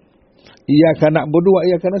kata iyyaka na'budu wa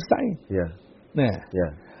iyyaka nasta'in.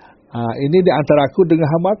 Ini di antara aku dengan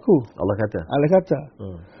hamba-ku. Allah kata.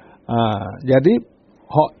 Jadi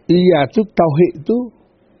hak iya tu tauhid tu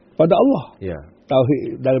pada Allah.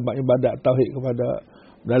 Tauhid dalam bab ibadat, tauhid kepada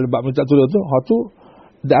dalam bab minta tolong tu, hak tu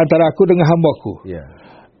di antara aku dengan hamba-ku.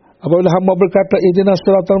 Apabila hamba berkata ihdinas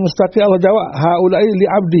siratal mustaqim, Allah jawab haula'i li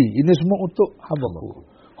abdi. Ini semua untuk hamba-ku.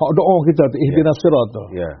 Hak doa kita tu ihdinas siratal.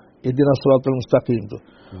 Ihdinas siratal mustaqim tu.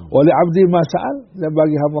 Wa li abdi ma sa'al, dan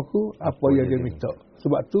bagi hamba-ku apa yang dia minta.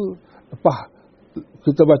 Sebab tu lepas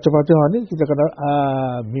kita baca Fatihah ni kita kena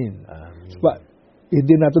amin. Sebab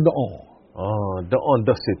ihdina tu doa. Doa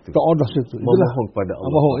dah situ. Memohon kepada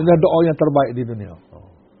Allah. Ini doa yang terbaik di dunia.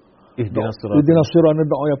 Ihdinas siratal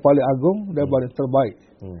doa yang paling agung dan paling terbaik.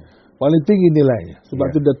 Paling tinggi nilainya. Sebab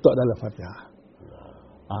tu dia letak dalam Fatihah.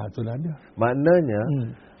 Itulah dia. Maknanya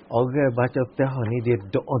orang baca Fatihah ni dia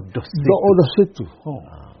doa dah situ. Doa dah situ.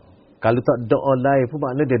 Kalau tak doa lain pun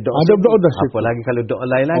maknanya dia doa. Ada doa dah situ. Apalagi kalau doa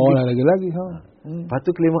lain lagi. Lagi. Lepas tu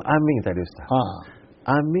kelima amin tadi Ustaz.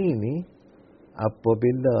 Amin ni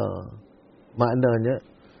apabila maknanya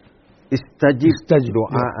istajib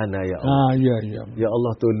doa ana ya Allah. Ya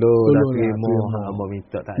Allah tolonglah terima hamba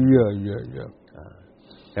minta tadi. Ya.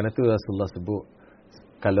 Kerana tu Rasulullah sebut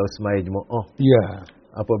kalau semai jemaah.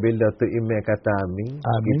 Apabila tu imam kata amin,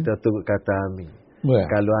 kita turut kata amin.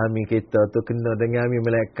 Kalau amin kita tu kena dengan amin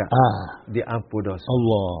malaikat, diampun dosa.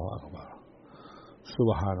 Allah Akbar.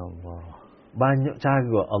 Subhanallah. Banyak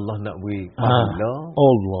cara Allah nak beri pahala.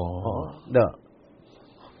 Allah. Tak.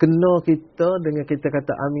 Kena kita dengan kita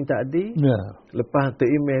kata amin tadi. Lepas tu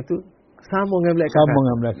imam tu sama dengan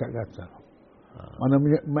malaikat kata. Mana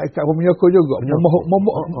malaikat pun menyokong juga.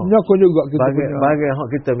 Menyokong juga kita punya. Bagi hak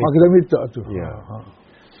kita minta. Kita minta tu.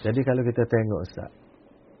 Jadi kalau kita tengok Ustaz,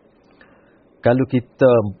 kalau kita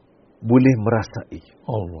boleh merasai,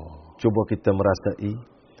 cuba kita merasai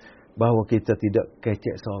bahawa kita tidak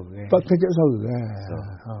kecek sorang. Tak kecek sorang. So,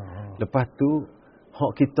 lepas tu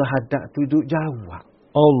hak kita hadap tu duduk jawab.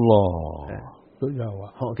 Duduk jawab.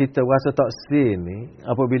 Hak kita rasa tak sin ni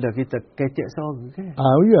apabila kita kecek sorang.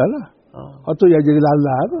 Iyalah. Atau yang jadi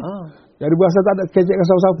lala tu. Jadi berasa tak ada kecek dengan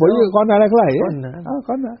siapa-siapa, ya kena lah kelai ya.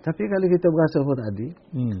 Kena. Tapi kalau kita berasa pun tadi,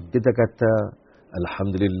 kita kata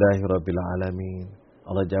alhamdulillahirabbil alamin.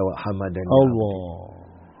 Allah jawab hamadan.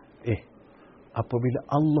 Apabila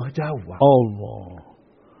Allah jawab.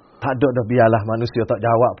 Tak ada dah, biarlah manusia tak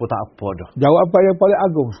jawab pun tak apa dah. Jawab apa yang paling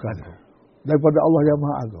agung sekali daripada Allah yang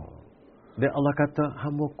Maha Agung. Dan Allah kata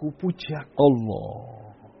hamba-Ku puji Aku.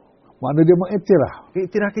 Mana dia mengiktiraf.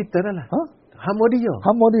 Iktiraf kita dah lah. Hamba dia.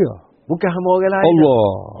 Bukan hamba orang lain.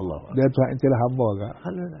 Allah. Dia Tuhan iktiraf hamba kan.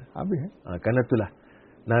 Habis. Kerana itulah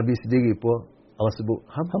Nabi sendiri pun Allah sebut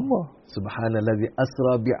hamba. Subhanallazi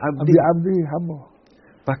asra bi'abdi hamba.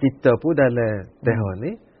 Pak kita pun dalam tahun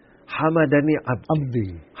ni hamadani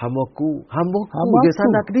abdi. Hamba-Ku dia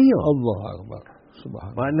sadar ke dia. Allahu akbar.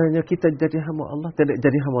 Subhanallah. Maknanya kita jadi hamba Allah, tidak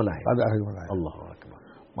jadi hamba lain. Tak ada hamba lain. Allahu akbar.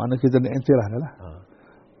 Mana kita nak iktiraf dah.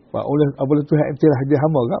 Pak oleh apabila Tuhan iktiraf dia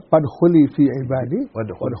hamba kan, padkhuli fi ibadi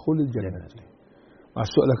wadkhuli jannati.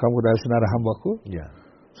 Masuklah kamu dalam senarai hamba-Ku. Ya.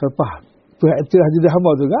 Selepas Tuhan iktiraf dia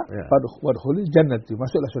hamba tu kan, wadkhuli jannati,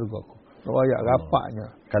 masuklah syurga-Ku. Ayat rapaknya.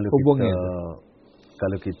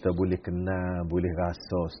 Kalau kita boleh kenal, boleh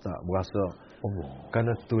rasa, Ustaz, berasa.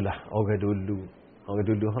 Kerana itulah orang dulu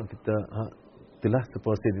kita itulah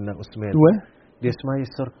seperti Sayyidina Utsman. Dia semai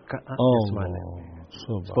serkat semalam.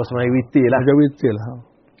 Seperti semai witir lah. Witir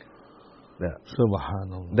lah.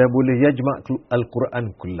 Subhanallah. Dan boleh yajma' al-Quran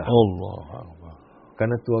kullah. Allah.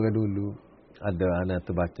 Kerana tu orang dulu ada anak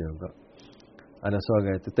terbaca juga. Ada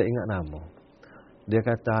seorang itu tak ingat nama. Dia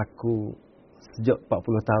kata aku sejak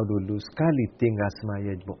 40 tahun dulu sekali tinggal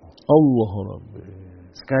semaya Jumaat. Allah Rabbi.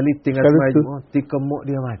 Sekali tinggal semaya Jumaat, tikemuk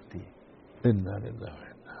dia mati. Innalillahi.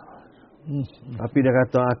 Tapi dia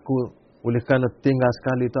kata aku oleh kerana tinggal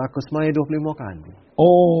sekali tu aku semaya 25 kali.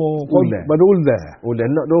 Baru ulah. Ulah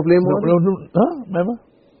nak 25. Memang?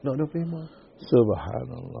 Nak 25.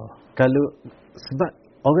 Subhanallah. Kalau sebab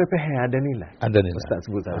orang pahal ada nilai. Ada nilai. Ustaz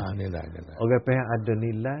sebut tadi. Nilai. Orang pahal ada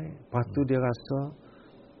nilai, lepas tu dia rasa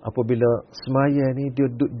apabila semaya ni dia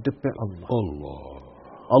duduk depan Allah.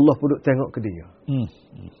 Allah pun duduk tengok ke dia.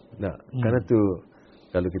 Kerana tu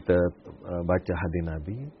kalau kita baca hadis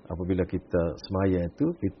Nabi, apabila kita semaya itu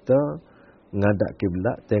kita menghadap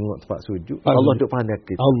kiblat, tengok tempat sujud, Allah duduk pandang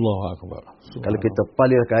kita. Allahu akbar. Kalau kita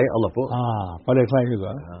paling kain, Allah pun paling kain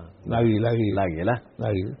juga. Lari lah.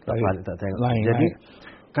 Tak tengok. Jadi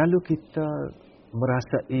kalau kita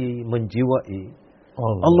merasai, menjiwai,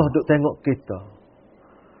 Allah duduk tengok kita.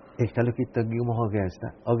 Kalau kita pergi rumah orang,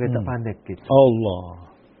 Ustaz, orang tak pandai kita.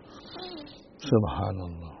 Allah.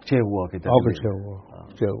 Subhanallah. Kecewa kita.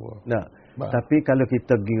 Kecewa. Tapi kalau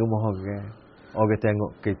kita pergi rumah orang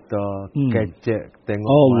tengok kita, kecek, tengok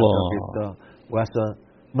mata kita, rasa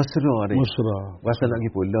mesra dia. Rasa nak pergi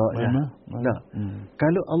pula.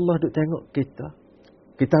 Kalau Allah duk tengok kita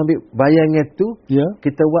ambil bayangan tu,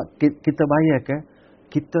 kita bayangkan,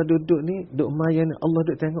 kita duduk ni, duk mayan ni, Allah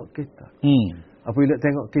duk tengok kita. Apabila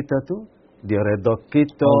tengok kita tu, dia redha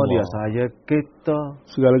kita, dia sayang kita.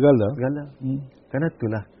 Segala-gala. Kerana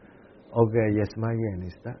itulah orang yang semaya ni,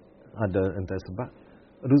 Ustaz, ada entah sebab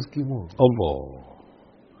rezekimu. Allah.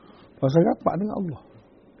 Pasal rapat dengan Allah.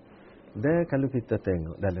 Dan kalau kita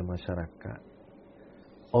tengok dalam masyarakat,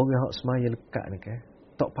 orang yang semaya lekat ni kan,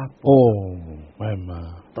 tak apa-apa.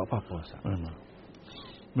 Memang. Tak apa-apa, Ustaz.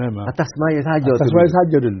 Memang. Atas semaya saja. Atas semaya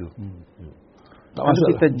saja dulu. Kalau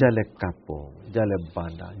kita jalan kampung, jalan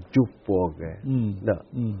bandar, jumpa orang.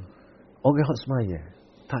 Orang yang semaya,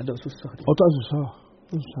 tak ada susah. Tak susah.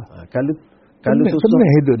 Kalau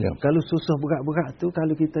susah hidupnya. Kalau susah berat-berat tu,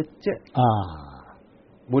 kalau kita cek,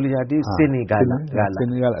 boleh jadi sini galak.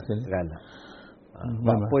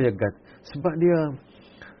 Apa yang galak? Sebab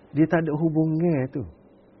dia tak ada hubungan tu.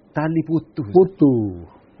 Tali putus.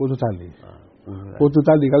 Putus tali. Putus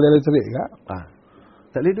tali kalau elektrik kan?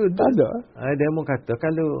 Tak boleh duduk. Tak ada. Dia mau kata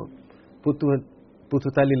kalau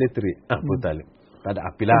putus tali elektrik, putus tali. Tak ada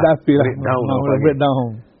api lah. Tak ada api lah.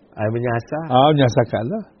 Breakdown. Menyasar.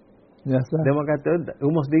 Menyasarkanlah. Dia mau kata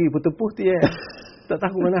rumah sendiri putus-putus ya. Tak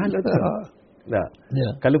tahu mana hal tu. Tak.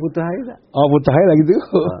 Kalau putus air tak? Putus air lagi tu.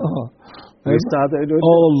 Besar tak duduk.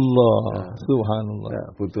 Allah. Subhanallah.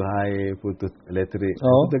 Putus air, putus elektrik.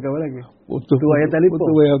 Putus apa lagi? Putus wayar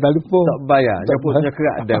telefon. Tak bayar. Dia punya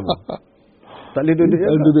kerak dam. Tak boleh duduk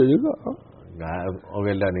juga. Duduk juga.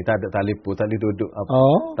 Orang lah ni tak ada telefon, tak boleh duduk apa.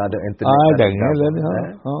 Tak ada internet. Janganlah ni.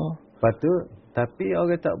 Lepas tu, tapi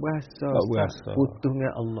orang tak berasa. Tak berasa. Putus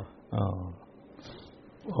dengan Allah.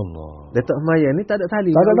 Allah. Datuk Maya ni tak ada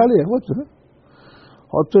tali. Tak ada tali, betul.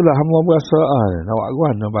 Itulah hamba berasa nak buat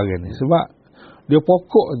guana bagi ni. Sebab dia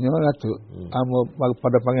pokoknya Datuk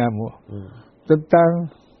pada panggilmu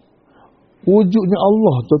tentang wujudnya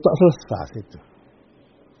Allah tu tak selesai situ.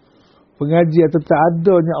 Pengajian tentang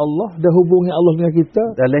adanya Allah dan hubungi Allah dengan kita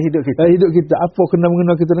dalam hidup kita. Dalam hidup kita, apa kena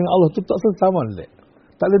mengenal kita dengan Allah tu tak selesai molek.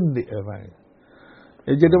 Tak lendik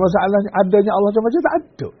yang jadi masalahnya adanya Allah macam tak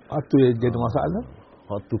ada. Itu yang jadi masalah.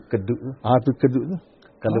 Tu keduk tu. Tu keduk tu.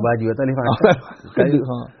 Kalau baju tak boleh pakai. Keduk.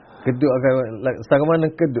 Keduk akan sekarang mana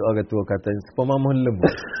keduk orang tua kata sepemamuh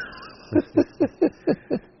lembut.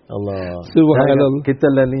 Allah. Subhanallah. Kita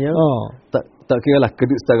lah ni tak kira lah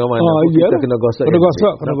keduk sekarang mana. Kita kena gosok.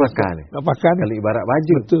 Kena pakai ni. Nak pakai ni. Kalau ibarat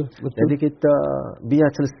baju. Betul. Jadi kita biar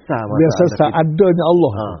selesai masalah. Biar selesai adanya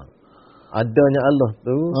Allah. Adanya Allah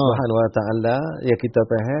tu Subhanahu wa taala yang kita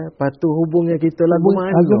faham, patu hubungnya kita lagu mana?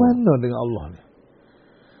 Lagu mana dengan Allah ni?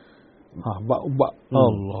 Allah,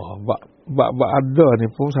 bak ada ni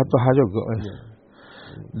pun satu hal juga.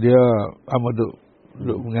 Dia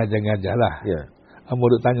duk mengajar-ngajar lah.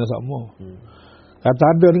 Duk tanya sama. Kata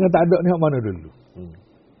ada dengan tak ada ni hak mana dulu?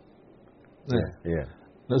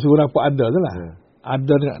 Nak suruh nampak ada tu lah.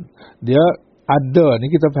 Ada dengan dia ada ni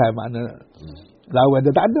kita faham makna lawan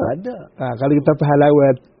dia tak ada. Kalau kita faham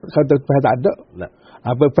lawan, kalau kita faham tak ada.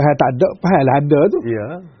 Apa faham tak ada, faham lah ada tu. Ya.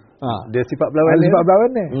 Dia sifat berlawan ni. Sifat berlawan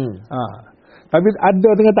ni. Tapi ada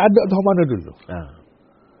dengan tak ada tu mana dulu?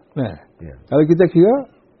 Kalau kita kira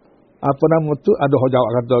apa nama tu ada orang jawab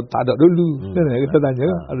kata tak ada dulu. Kita tanya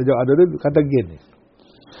ada jawab ada dulu, kata gini.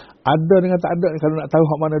 Ada dengan tak ada kalau nak tahu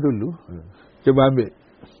hak mana dulu. Cuba ambil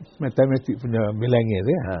matematik punya bilangan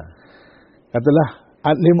tu ya. Katalah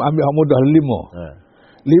lima ambil hak mudah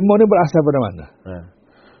 5. 5 ni berasal daripada mana?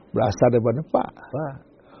 Berasal daripada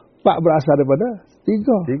 4. 4 berasal daripada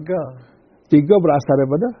 3. 3 berasal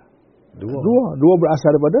daripada 2. 2 berasal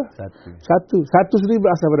daripada 1. 1 sendiri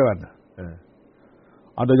berasal daripada mana?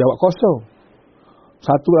 Ada jawab kosong. 1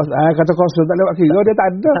 berasal kata kosong tak lewat kira dia tak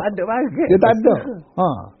ada. Tak ada bagi. Dia tak ada.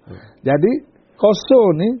 Jadi kosong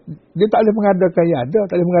ni dia tak boleh mengadakan yang ada,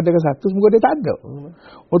 tak boleh mengadakan 1 semoga dia tak ada.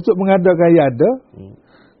 Untuk mengadakan yang ada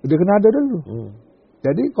dia kena ada dulu.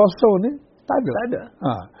 Jadi kosong ni tak ada.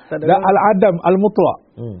 Tak ada. Dan al-adam al-mutlaq.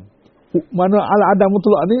 Mana al-adam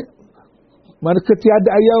mutlaq ni mana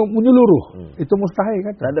ketiadaan yang menyeluruh. Itu mustahil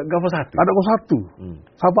kan? Tak ada gapo satu. Tak ada gapo satu.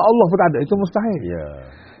 Sampai Allah pun tak ada, itu mustahil. Ya.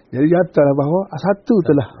 Jadi nyatalah bahawa satu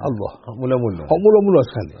itulah Allah. Hak mula-mula. Hak mula-mula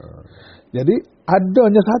sekali. Jadi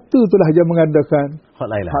adanya satu itulah yang mengadakan hak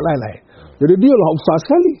lain-lain. Jadi dia lah besar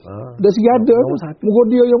sekali. Dari segi ada tu, muka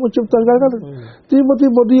dia yang mencipta segala-gala.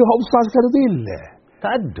 Tiba-tiba dia hak besar sekali tu hilang.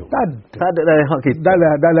 Tak ada dalam hak kita.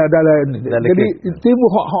 Dalam ni. Jadi timbul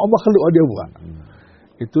hak makhluk dia buat.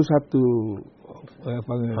 Itu satu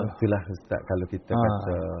panggil. Itulah Ustaz kalau kita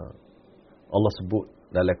kata Allah sebut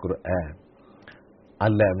dalam Quran.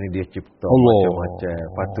 Alam ni dia cipta macam-macam.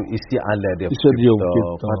 Lepas isi alam dia cipta.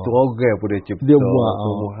 Lepas tu orang pun dia cipta. Dia buat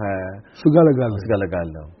tumbuhan.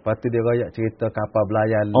 Segala-gala. Lepas tu dia rakyat cerita kapal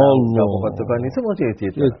belayan. Allah. Ni semua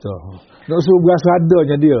cerita. Nak suruh berasa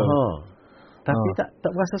adanya dia. Tapi tak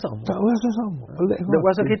berasa sama. Tak berasa sama. Tak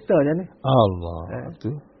berasa kita je ni. Allah.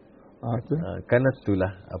 Kerana itulah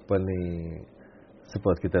apa ni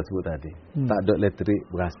seperti kita sebut tadi. Tak ada elektrik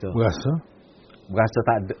berasa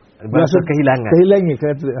tak ada. Berasa kehilangan.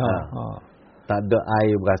 Tak ada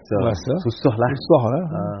air berasa. Susah lah.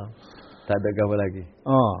 Tak ada apa lagi.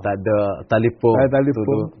 Tak ada telefon.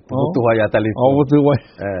 Butuh wayar telefon. Butuh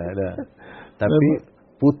wayar. Tapi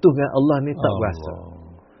putus dengan Allah ni tak berasa.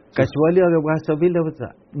 Kecuali orang berasa bila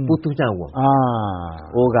tak putus nyawa.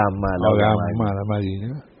 Orang malah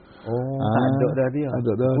marinya. Tak ada dah dia.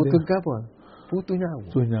 Putus ke apa? Putus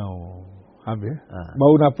nyawa. Habis.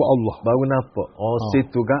 Baru nampak Allah.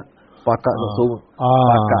 Situ gak pakak nak suruh.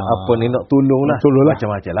 Pakak apa ni nak tolong lah.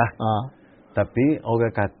 Macam-macam lah. Tapi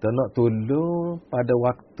orang kata nak tolong pada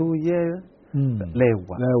waktu ye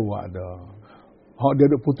lewat dah. Hak dia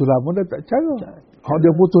duk putus lama dah tak cara. Hak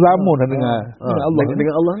dia putus lama dah dengan Allah.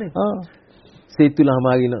 Dengan Allah ni. Situlah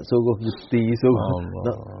mari nak suruh bukti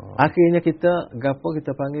akhirnya kita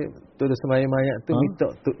panggil tulis semaya mayat tu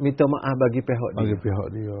minta maaf bagi pihak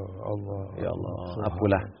dia. Allah. Ya Allah.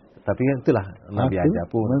 Apalah. Tapi itulah Nabi ajar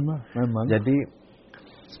pun. Memang. Jadi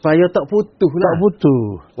supaya tak putus lah.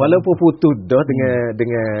 Walaupun putus dah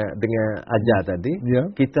dengan ajar tadi,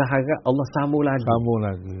 kita harap Allah sambung lagi.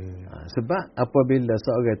 Sebab apabila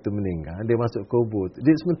seorang itu meninggal, dia masuk kubur,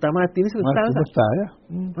 dia sebentar mati ni sebentar. Mati sebentar ya.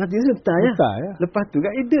 Mati sebentar ya. Lepas tu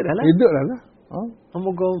kan hidup dah lah. Hidup dah lah.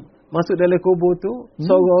 Moga masuk dalam kubur tu,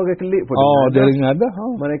 seorang orang kelip pun dia dengar dah.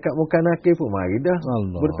 Malaikat muka nakir pun mari dah.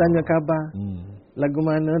 Bertanya khabar. Lagu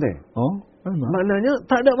mana dia? Maknanya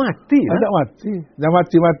tak ada mati lah. Tak ada mati. Dah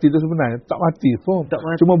mati-mati tu sebenarnya tak mati pun.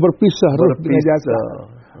 Cuma berpisah roh dengan jasad.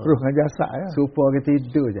 Roh dengan jasad ya. Supaya kita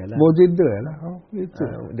tidur je lah. Mau tidur lah. Gitu.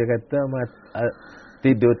 Dia kata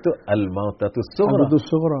tidur tu al-mautatus sughra. Al-mautatus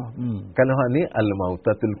sughra. Kalau hak ni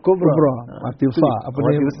al-mautatul kubra. Mati besar. Apa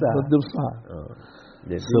ni? Mati besar.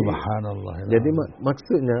 Jadi, subhanallah. Jadi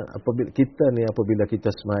maksudnya apabila kita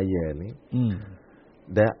semaya ni,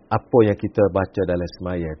 dan apa yang kita baca dalam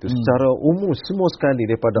semaya itu secara umum semua sekali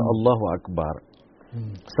daripada Allahu Akbar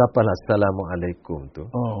sapalah assalamualaikum tu.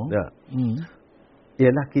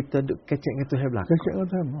 Ialah kita duk kecek dengan Tuhan belakang. Kecek dengan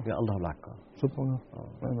Tuhan. Ya Allah belakang.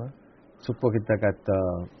 Supaya kita kata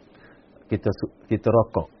kita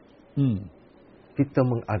rokok. Kita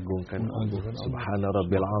mengagungkan Subhana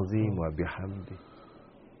Rabbil Azim wa bihamdi.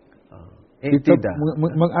 Kita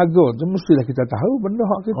mengagung tu mestilah kita tahu benda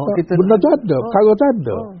hak kita benda tu ada, perkara tu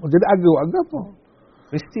ada. Jadi agung apa?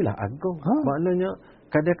 Mestilah agung. Maknanya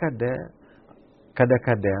kadang-kadang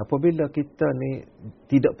apabila kita ni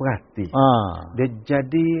tidak perhati, dia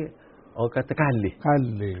jadi orang kata kalih.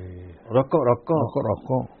 Rokok.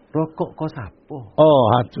 Rokok kau siapa?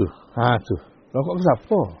 Tu. Rokok kau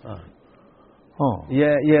siapa?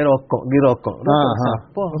 Ya rokok, rokok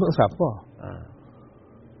siapa? Rokok siapa?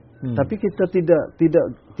 Tapi kita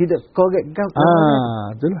tidak korek gap.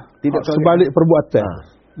 Itulah. Tidak sebalik perbuatan.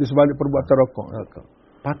 Di sebalik perbuatan rokok.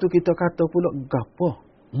 Lepas tu kita kata pula gapo?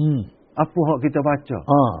 Apa hak kita baca?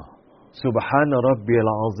 Subhana Rabbil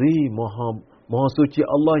Azim, Maha suci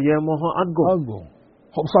Allah yang Maha agung.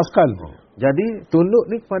 Hak besar sekali. Jadi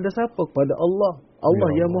tunduk ni kepada siapa? Kepada Allah. Allah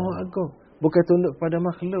yang Maha agung. Bukan tunduk kepada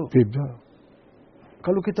makhluk. Tidak.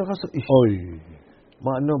 Kalau kita rasa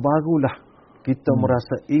makna barulah kita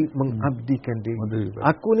merasa mengabdikan diri.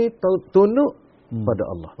 Aku ni tunduk pada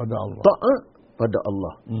Allah. Taat pada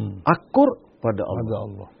Allah. Akur pada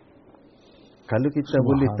Allah. Kalau kita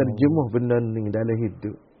boleh terjemuh benda ni dalam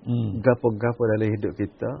hidup, gapo-gapo dalam hidup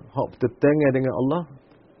kita, hak bertentangan dengan Allah,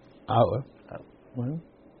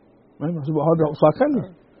 memang sebab ada usahakan ni.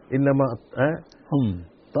 Innama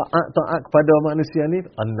taat kepada manusia ni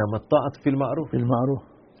annama taat fil ma'ruf.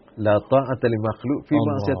 La ta'ata li makhluk fi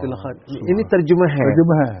ma'siyatil khaliq. Ini terjemahan.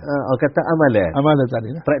 Kata amalan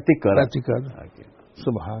tadi lah. Praktikal. Okay.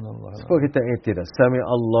 Subhanallah. Sebab kita iktiraf. Sami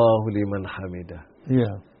Allahu liman hamidah.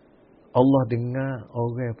 Ya. Allah dengar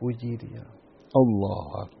orang puji dia.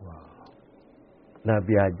 Allah Akbar.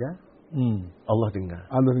 Nabi ajar. Allah dengar.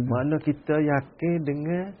 Makna kita yakin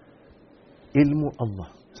dengan ilmu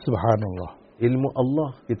Allah. Subhanallah. Ilmu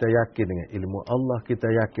Allah kita yakin dengan ilmu Allah, kita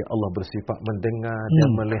yakin Allah bersifat mendengar dan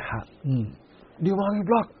melihat. Dia mari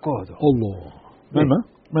belaka tu. Allah. Memang.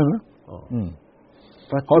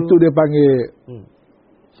 Lepas tu dia panggil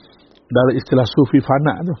dalam istilah sufi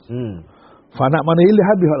fana tu. Fana mana hilang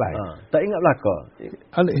habis hak lain. Tak ingat belaka.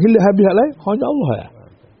 Hilang habis hak lain hanya Allah ya.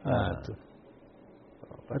 Tu.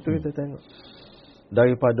 Lepas tu kita tengok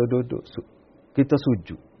daripada duduk kita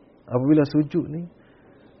sujud. Apabila sujud ni,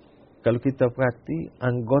 kalau kita perhati,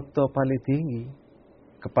 anggota paling tinggi,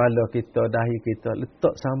 kepala kita, dahi kita, letak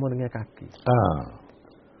sama dengan kaki.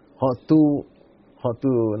 Hak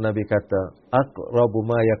tu Nabi kata, aqrabu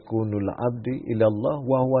ma yakunul abdi ila Allah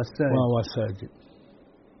wa huwa sajid.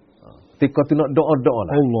 Ketika tu nak doa-doa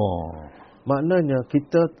lah. Allah. Maknanya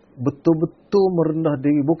kita betul-betul merendah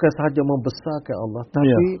diri, bukan sahaja membesarkan Allah,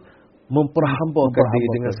 tapi memperhambakan diri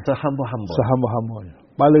dengan sehamba-hambanya.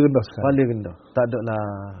 Paling rendah sekali. Paling rendah. Tak ada lah.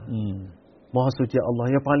 Maha suci Allah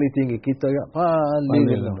yang paling tinggi. Kita yang paling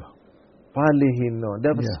rendah. Paling hina.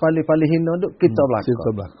 Dan paling hina duk kita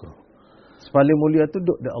belaka. Paling mulia tu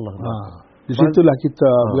duk dia Allah. Di situlah kita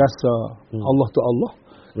berasa Allah tu Allah.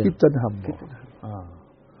 Kita dah hamba.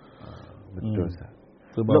 Betul.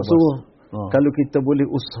 Nak suruh. Kalau kita boleh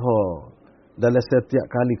usaha dalam setiap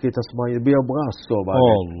kali kita semaya, biar berasa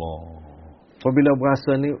Allah. Apabila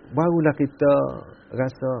berasa ni, barulah kita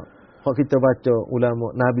rasa, kalau kita baca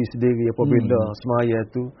ulama Nabi sendiri apabila semaya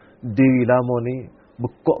tu, diri lama ni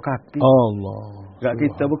bekok kaki. Allah. Kat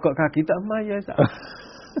kita bekok kaki tak semaya sah.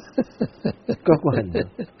 Kau mana?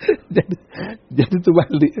 Jadi tu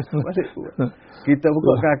balik. Kita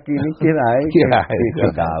bekok kaki ni kirai.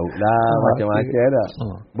 Gauk lah macam-macam dah.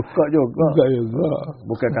 Bekok juga.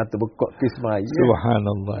 Bukan kata bekok kismaya.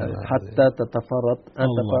 Subhanallah. Hatta tatafarat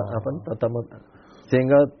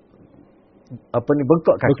sehingga apa ni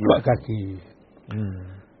bengkok kaki.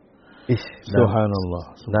 Subhanallah.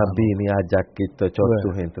 Nabi ni ajak kita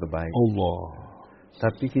contoh yang terbaik. Allah.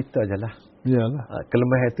 Tapi kita ajalah. Iyalah.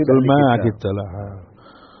 Kelemahan itu kelemahan kita lah.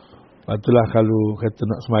 Itulah kalau kata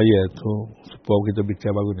nak semaya tu supaya kita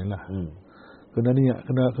bicara baru ni lah. Kena niat,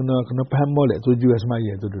 kena faham molek tujuan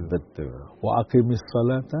semaya tu dulu. Betul. Wa aqimis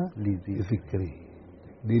salata li zikri.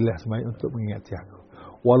 Dilah semaya untuk mengingati aku.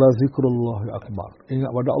 Wala zikrullahi akbar.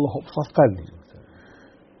 Ingat pada Allah besar sekali.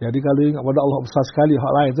 Jadi kalau ingat pada Allah besar sekali,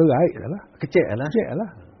 hak lain tu baik lah. Kecil lah.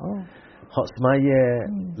 Hak semaya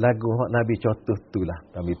lagu hak Nabi contoh tu lah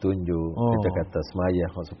kami tunjuk. Kita kata semaya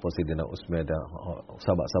hak supaya Sidina Utsman dan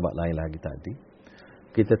sahabat-sahabat lain lagi tadi.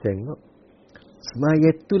 Kita tengok semaya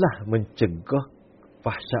itulah mencegah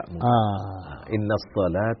fahsyak munkar. Innas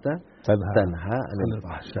salata tanha 'anil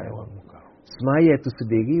fahsya'i wal munkar. Semaya itu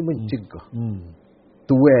sendiri mencegah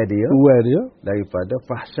tuai dia daripada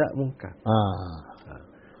fahsyak munkar.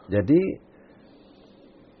 Jadi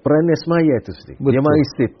peranan semaya itu sendiri. Betul. Dia mari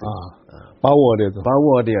situ. Power dia tu.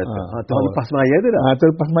 Lepas semaya tu dah.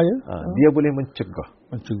 Lepas semaya. Dia boleh mencegah.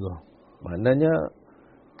 Maknanya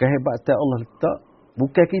kehebatan Allah letak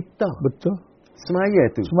bukan kita. Betul. Semaya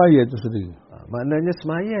tu sendiri. Maknanya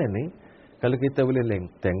semaya ni kalau kita boleh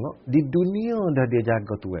tengok di dunia dah dia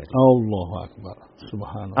jaga tuan. Allahu akbar.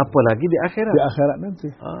 Subhanallah. Apalagi di akhirat. Di akhirat nanti.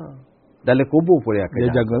 Dalam kubur pun dia akan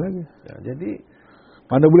jaga lagi. Jadi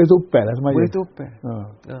mana boleh tupai lah semaya. Boleh tupai.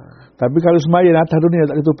 Tapi kalau semaya atas dunia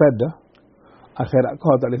tak boleh tupai dah. Akhirat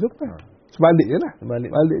kau tak boleh tupai. Sebaliknya lah.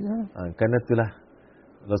 Sebaliknya. Kerana itulah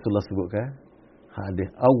Rasulullah sebutkan hadis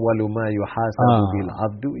awwalu ma yuhasabu bil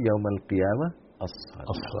abdu yaumal qiyamah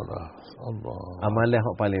as-salah. Allah. Amalan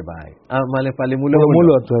yang paling baik. Amalan paling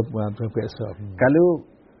mula tu periksa. Kalau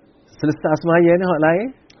selesai semaya ni hak lain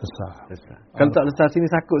selesai. Kalau tak selesai sini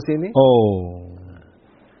sakut sini.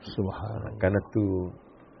 Subhanallah. Kerana tu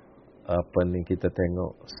kita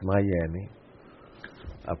tengok semaya ni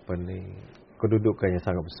kedudukannya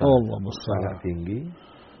sangat besar. Sangat tinggi.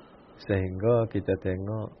 Sehingga kita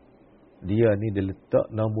tengok dia ni diletak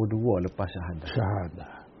nombor 2 lepas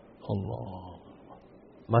syahadah. Allah.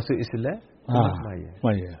 Masuk Islam semaya.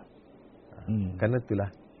 Kerana itulah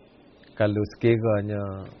kalau sekiranya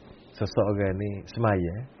seseorang ni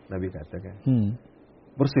semaya, Nabi katakan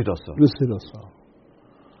bersih dosa.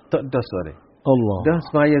 Tak dosa dia. Allah. Dah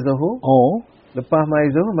semaya Zuhur. Lepas semaya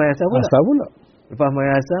Zuhur, semaya Asar pula. Lepas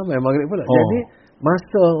semaya Asar, semaya Maghrib pula. Jadi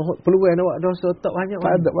masa peluang nak buat dosa tak banyak.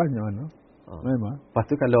 Tak ada banyak mana. Memang. Lepas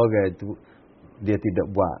tu kalau orang itu dia tidak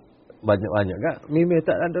buat banyak-banyak kan, memang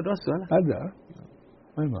tak ada dosa lah. Ada.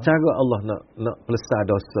 Memang. Cara Allah nak pelesar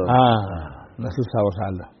dosa. Nak susah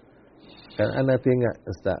salah. Kan anda tengok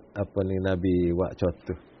Ustaz Nabi buat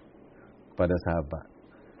contoh pada sahabat.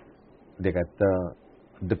 Dia kata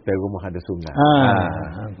depan rumah ada sungai.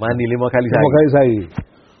 Mandi 5 kali sehari. 5 kali sehari.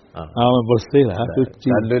 Bersih lah.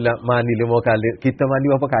 Kalau nak mandi 5 kali, kita mandi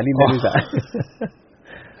berapa kali ni Ustaz?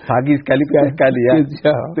 Pagi sekali, petang sekali ya.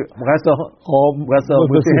 Merasa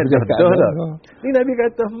bersih dah. Ni Nabi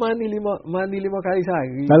kata mandi 5 kali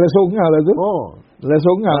sehari. Dalam sungai lah tu. Dalam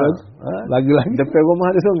sungai lah tu. Lagi-lagi. Depan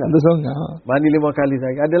rumah ada sungai. Ada sungai. Mandi 5 kali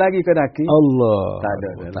sehari. Ada lagi ke daki? Allah. Tak ada.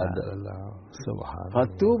 Subhanallah. Lepas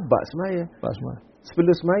tu bak semaya.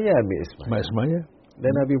 Sebelum semaya ambil semaya.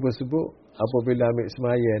 Dan Nabi pun sebut apabila ambil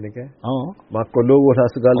semaya ni kan. Maka luruhlah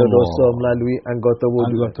segala dosa melalui anggota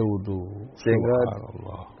wudu. Sehingga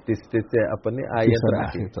setiap ayat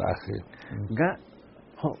terakhir. Enggak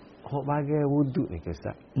hok bagai wudu ni ke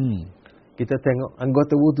Ustaz. Kita tengok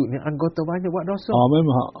anggota wudu ni anggota banyak buat dosa.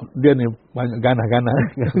 Memang dia ni banyak ganah-ganah.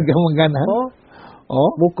 Ganah.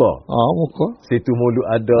 Muka. Muka. Situ mulut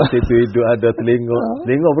ada, situ hidung ada,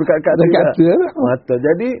 telinga berkat-kat juga. Mata.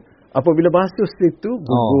 Jadi apabila basuh situ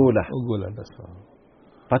gugurlah. Gugurlah dosa.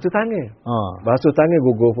 Lepas tu tangan. Basuh tangan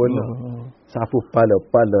gugur pula. Sapu kepala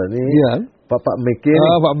ni. Ya. Pak mikir ni.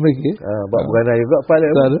 Pak mikir. Buat beranai juga kepala.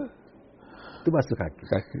 Tu basuh kaki.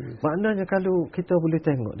 Maknanya kalau kita boleh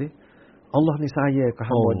tengok dia, Allah ni sayang ke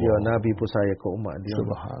hamba dia, Nabi pun sayang ke umat dia.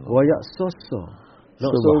 Wayak sosa.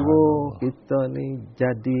 Nak suruh kita ni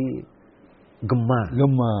jadi gemar.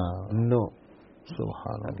 No.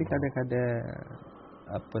 Subhanallah. Tapi kadang-kadang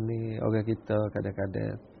orang kita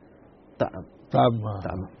kadang-kadang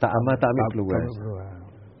tak ambil peluang.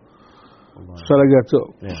 Sekali lagi tu,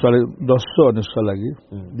 dosa ni sekali lagi,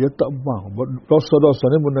 dia tak bang. Dosa-dosa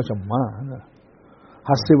ni benda macam mana?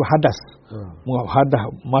 Hasil hadas. Hadas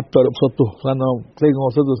mata bersetuh sana, telinga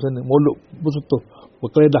bersetuh sini, mulut bersetuh.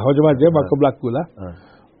 Berkeledah macam-macam maka berlakulah.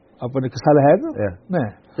 Kesalahan tu. Nah,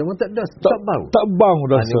 cuma tak bau. Tak bau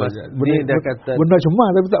dosa. Benda macam mana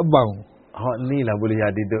tapi tak bau. Hak ni lah boleh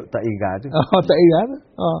jadi tak ingat tu. Tak ingat.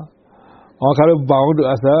 Kalau bau tu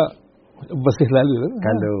rasa bersih lalu lah.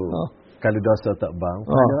 Kalau dosa tak bang,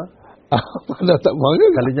 pahala tak bang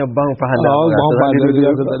juga. Kalau nyabang pahala. Bang pahala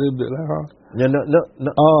dia tak duduk lah. Nak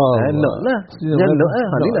lah.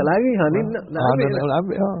 Ni nak lari, ni nak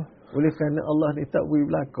ambil. Oleh kerana Allah ni tak boleh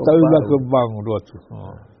berlaku. Tak boleh berlaku bang dua tu.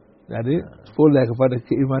 Jadi boleh kepada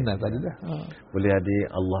keimanan tadi dah. Boleh ada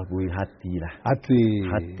Allah beri hati lah.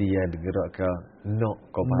 Hati yang digerakkan nak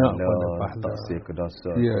kau pahala, tak sia ke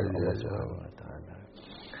dosa. Allah SWT.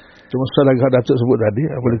 Cuma sekali lagi Datuk sebut tadi,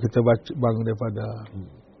 boleh kita baca bangun daripada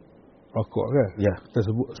rokok kan? Ya. Kita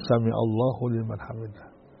sebut Sami Allahu liman hamidah.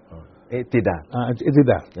 Tidak.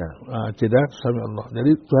 Tidak. Tidak Sami Allah.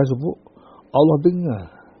 Jadi Tuhan sebut Allah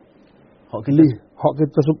dengar. Hak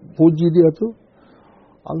kita puji dia tu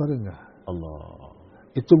Allah dengar. Allah.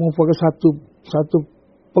 Itu merupakan satu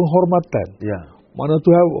penghormatan. Ya. Mana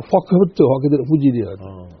Tuhan fokus betul hak kita puji dia.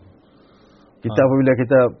 Kita apabila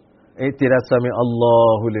kita tidak sami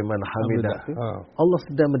Allahu liman hamidah. Allah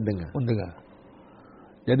sedang mendengar.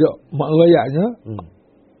 Jadi maksudnya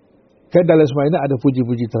kan dalam semua ini ada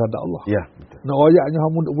puji-puji terhadap Allah. Ya, betul. Nak ayatnya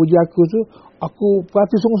kamu nak puji aku tu, aku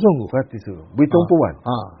perhati sungguh-sungguh. Beri tumpuan.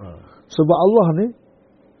 Sebab Allah ni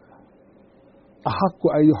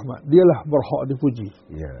ahakku ayyuhmad. Dialah berhak dipuji.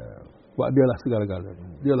 Ya. Sebab dialah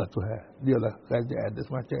segala-galanya. Dialah Tuhan. Dialah kerajaan dan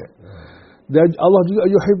semacam. Dan Allah juga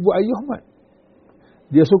yuhibbu ayyuhmad.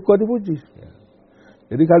 Dia suka dipuji. Ya.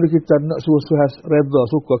 Jadi kalau kita nak suruh redha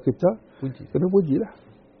suka kita, kena pujilah.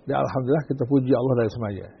 Dan alhamdulillah kita puji Allah dari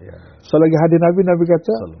semaya. Ya. Selagi hadis Nabi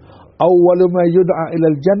kata, awwalu ma yud'a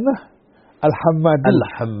ilal jannah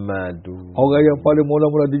alhamadu. Orang yang paling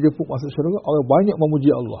mula-mula dijemput masuk syurga, orang banyak memuji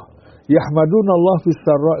Allah. Yahmaduna Allah fis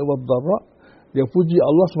sarra'i wad dharra. Dia puji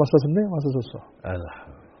Allah semasa senang, masa susah.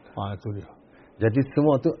 Alhamdulillah. Itu dia. Jadi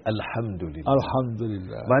semua tu alhamdulillah.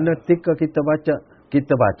 Alhamdulillah. Mana ketika kita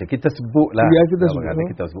sebutlah. Ya, kita sebut.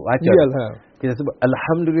 Kita sebut baca. Iyalah. Kita sebut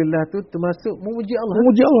alhamdulillah tu termasuk memuji Allah.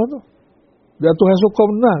 Memuji Allah tu. Dia Tuhan suka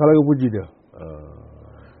benar kalau kita puji dia.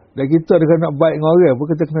 Dan kita dengan nak baik dengan orang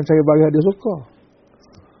pun kita kena cari bagi dia suka.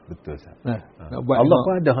 Betul Ustaz. Nak baik Allah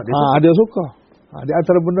pun ada hak dia suka. Dia suka. Di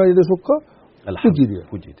antara benda yang dia suka, puji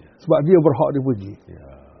dia. Sebab dia berhak dipuji. Ya.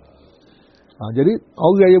 Jadi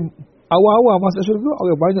orang yang awal-awal masuk syurga,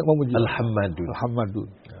 orang banyak memuji.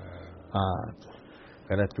 Alhamdulillah.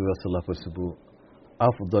 Kerana tu Rasulullah pun sebut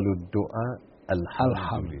afdalud doa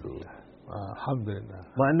alhamdulillah.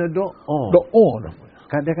 Alhamdulillah. Makna doa. Doa.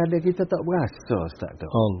 Kadang-kadang kita tak berasa Ustaz tu.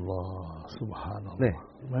 Allah subhanallah.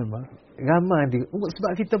 Memang ramai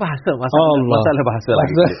sebab kita bahasa masalah bahasa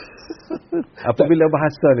lagi. Apabila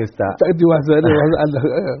bahasa ni Ustaz. Tak kerti bahasa ni bahasa Allah.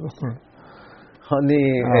 Hak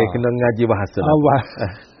ni kena ngaji bahasa.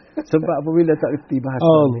 Sebab apabila tak kerti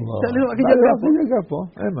bahasa ni, tak boleh nak kerja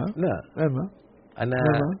apa. Memang. Anak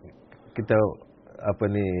kita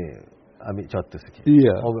ambil contoh sikit.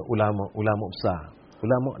 Orang ulama besar.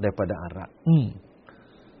 Ulama daripada Arab.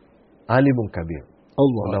 Alimun kabir.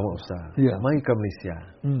 Ulama besar. Mai ke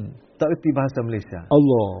Malaysia. Tak erti bahasa Malaysia.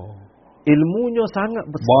 Ilmunya sangat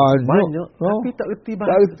besar. Banyak. Tapi tak erti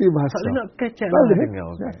bahasa. Tak boleh nak kecek lah dengan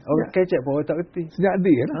orang. Orang kecek pun orang tak erti. Senyap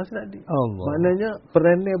di kan? Senyap di. Maknanya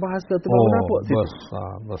peranai bahasa tu nampak situ.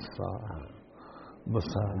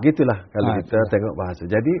 Besar. Gitulah kalau kita tengok bahasa.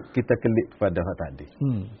 Jadi kita kelik kepada hak tadi.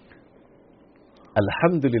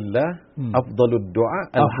 Alhamdulillah. Afdalud doa.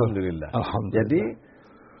 Alhamdulillah. Jadi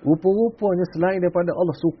rupa-rupanya selain daripada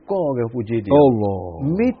Allah suka orang puji dia.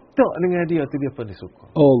 Minta dengan dia tu dia pun suka.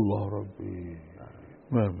 Allah Rabbi.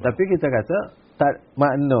 Tapi kita kata tak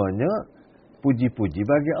maknanya puji-puji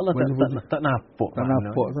bagi Allah tak nampak. Tak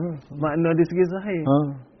nampak tu. Makna di segi zahir.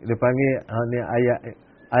 Dia panggil ni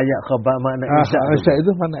ayat khabar makna isyak. Isyak itu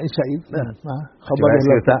makna isyak itu. Khabar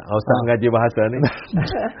Ustaz ngaji bahasa ni.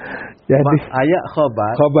 Jadi ayat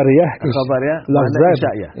khabar. Khabariyah. Makna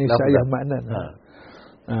isyak ya. Isyak makna.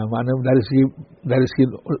 Makna dari segi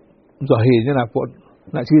zahirnya nak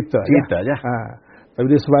cerita je. Tapi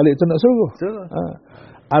dia sebalik tu nak suruh.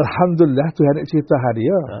 Alhamdulillah Tuhan nak cerita hari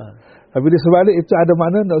ya. Tapi dia sebalik itu ada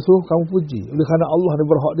makna nak suruh kamu puji. Oleh kerana Allah ni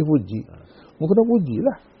berhak dipuji. Mungkin nak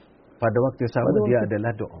pujilah. Pada waktu sama dia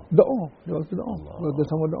adalah doa. Dia waktu doa. Waktu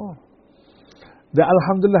sama doa. Dan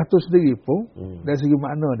alhamdulillah tu sendiri pun dari segi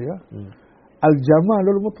makna dia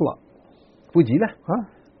al-jamalul mutlaq. Pujilah.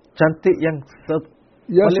 Cantik yang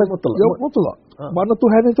paling mutlak. Mana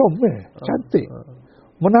Tuhan ni comel, cantik,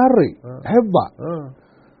 menarik, hebat.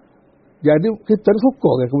 Jadi kita suka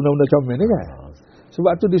kan benda-benda comel ni kan.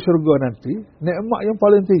 Sebab tu di syurga nanti, nikmat yang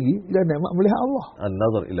paling tinggi ialah nikmat melihat Allah.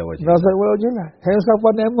 An-nazar ila wajhi. Nazar ila wajhi. Hanya siapa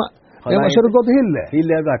nikmat Yang mak syurga tu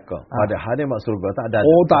hilang belakang. Padahal dia mak syurga tak ada.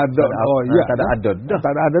 Tak ada. Tak ada dah.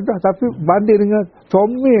 Tak ada dah. Tapi banding dengan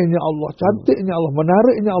comelnya Allah, cantiknya Allah,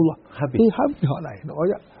 menariknya Allah, habis hak lain.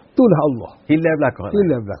 Itulah Allah. Hilang belakang.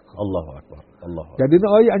 Allahu akbar. Jadi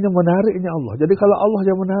nak ayat hanya menariknya Allah. Jadi kalau Allah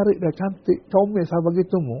yang menarik dan cantik, comel sahabat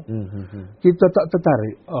kita kita tak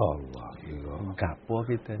tertarik. Allah.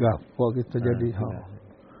 Gapo kita jadi tu.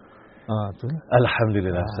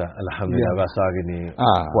 Alhamdulillah Ustaz. Alhamdulillah bahasa gini.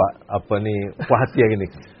 Kuat puas hati gini.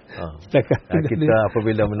 Kita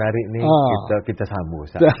apabila menarik ni kita sambung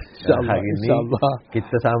Ustaz. Hari ini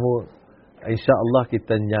kita sambung, insya-Allah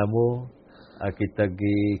kita nyambung, kita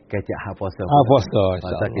pergi kecek hak puasa.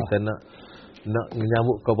 Pasal kita nak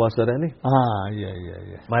menyambut ke puasa dah ni. Ya.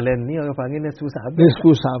 Malam ni orang panggil nisfu sabar.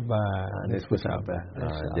 Nisfu sabar.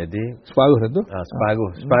 Jadi separuh dah tu.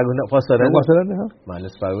 Separuh nak puasa dah. Mana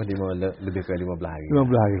separuh lebih ke 15 hari. 15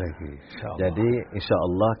 hari lagi. InsyaAllah. Jadi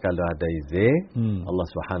insya-Allah kalau ada izin Allah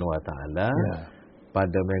Subhanahu Wa Taala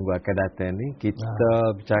pada minggu akan datang ni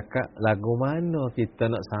kita bercakap lagu mana kita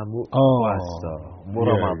nak sambut puasa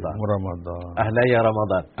Ramadan. Ahlan ya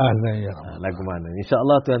Ramadan. Lagu mana?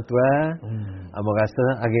 Insya-Allah tuan-tuan, abang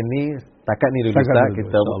rasa hari ni takat ni dulu Ustaz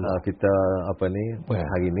kita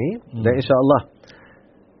hari ni dan insya-Allah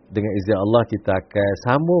dengan izin Allah kita akan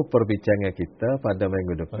sambung perbincangan kita pada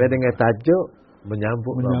minggu depan dengan tajuk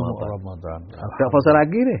menyambut Ramadan. Tak pasal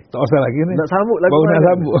lagi ni. Nak sambut lagu mana? Nak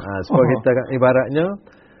sambut. Supaya kita ibaratnya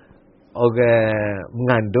orang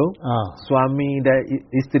mengandung, suami dan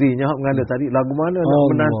isterinya mengandung tadi lagu mana nak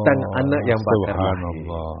menantang anak yang bakal lahir.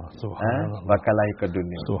 Subhanallah. Bakal lahir ke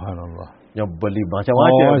dunia. Subhanallah. Yang beli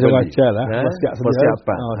macam-macam lah.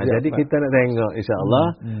 Persiapan. Jadi kita nak tengok insya-Allah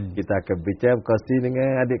kita akan bincang berkongsi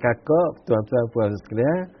dengan adik kakak, tuan-tuan puan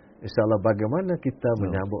sekalian. InsyaAllah bagaimana kita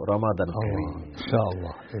menyambut Ramadan Karim.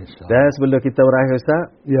 InsyaAllah. Dan sebelum kita berakhir Ustaz,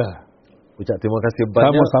 ucap terima kasih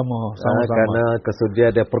banyak. Sama-sama. Kerana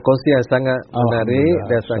kesudian ada perkongsian sangat menarik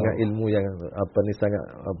dan sangat ilmu yang sangat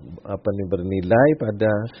bernilai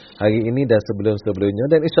pada hari ini dan sebelum-sebelumnya.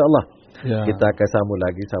 Dan insyaAllah kita akan sambung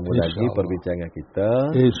lagi perbincangan kita.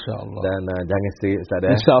 InsyaAllah. Dan jangan serik Ustaz.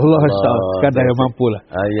 InsyaAllah. Sekadar yang mampu lah.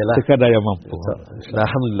 Sekadar yang mampu.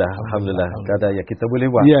 Alhamdulillah. Sekadar yang kita boleh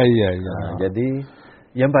buat. Jadi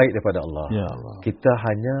yang baik daripada Allah. Kita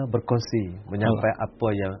hanya berkongsi, menyampaikan apa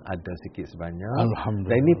yang ada sikit sebanyak.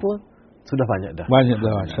 Alhamdulillah. Dan ini pun sudah banyak dah.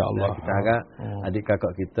 Insya-Allah. Kita harap adik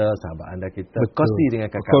kakak kita, sahabat anda kita kongsi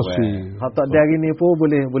dengan kawan-kawan. Hak tak ada hari ni pun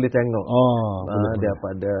boleh tengok. Dia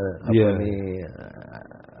pada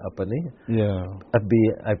FB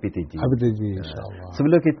IPTG. Insya-Allah.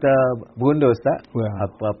 Sebelum kita berundur Ustaz,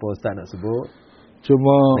 apa Ustaz nak sebut?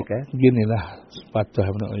 Cuma ginilah sepatah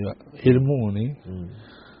ilmu ni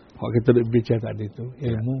kalau kita nak bincang tadi tu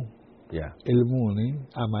ilmu ni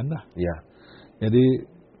amanah. Jadi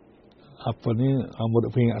ambo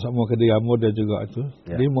nak ingat semua ke diri ambo dan juga itu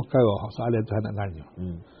 5 perkara soalan Tuhan nak tanya.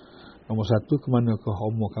 Nombor 1, ke manakah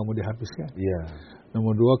umur kamu dihabiskan?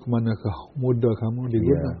 Nombor 2, ke manakah muda kamu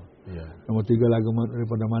diguna? Nombor 3,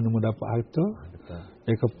 daripada mana mendapat harta?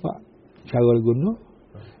 Yang keempat, cara guna.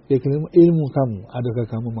 Yang kelima, ilmu kamu, adakah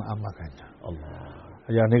kamu mengamalkannya? Allah.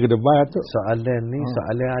 Yang ni ke depan tu. Soalan ni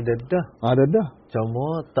soalan ada dah.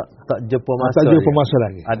 Cuma tak jumpa masa. Tak jumpa masa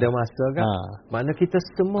lagi. Ada masa kan? Makna kita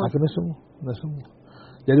semua. Kena semua.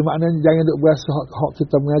 Jadi maknanya jangan duk berasa hak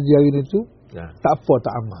kita mengaji hari ni tu. Tak apa,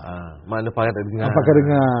 tak amal. Mana pakai tak dengar. Pakai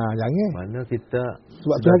dengar. Jangan. Mana kita.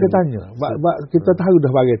 Sebab tu kita tanya. Kita tahu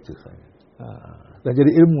dah bagi tu. Dah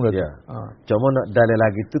jadi ilmu dah tu. Cuma nak dalil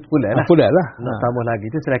lagi tu pula lah. Nak tambah lagi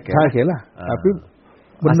tu silakan lah. Tapi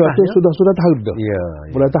benda tu sudah tahu dah.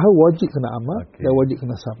 Boleh tahu wajib kena amal dan wajib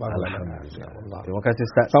kena sabar. Alhamdulillah. Terima kasih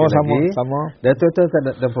Ustaz. Sama-sama. Dan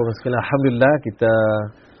tuan-tuan dan puan sekalian, alhamdulillah kita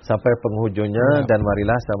sampai penghujungnya dan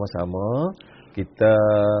marilah sama-sama kita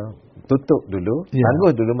tutup dulu,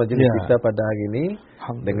 tangguh dulu majlis kita pada hari ini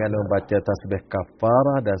dengan membaca tasbih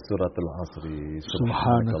kafarah dan suratul asri.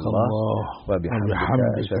 Subhanakallah wa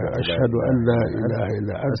bihamdika asyhadu an la ilaha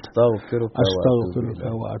illa anta astaghfiruka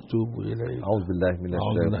wa atubu ilaik. A'udzubillahi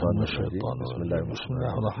minasyaitonir rajim.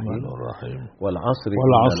 Bismillahirrahmanirrahim. Wal 'asri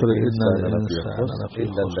innal insana lafi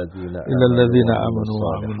khusr illa alladhina amanu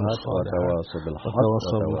wa 'amilus solihati wa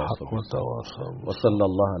tawassaw bil haqqi wa tawassaw. Wa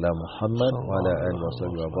sallallahu ala Muhammad wa ala alihi wa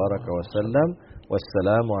sahbihi wa baraka wa sallam.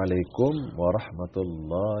 Wassalamualaikum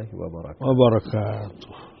warahmatullahi wabarakatuh.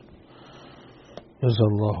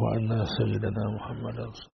 Jazallahu anna sayyidina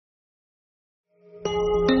Muhammadan.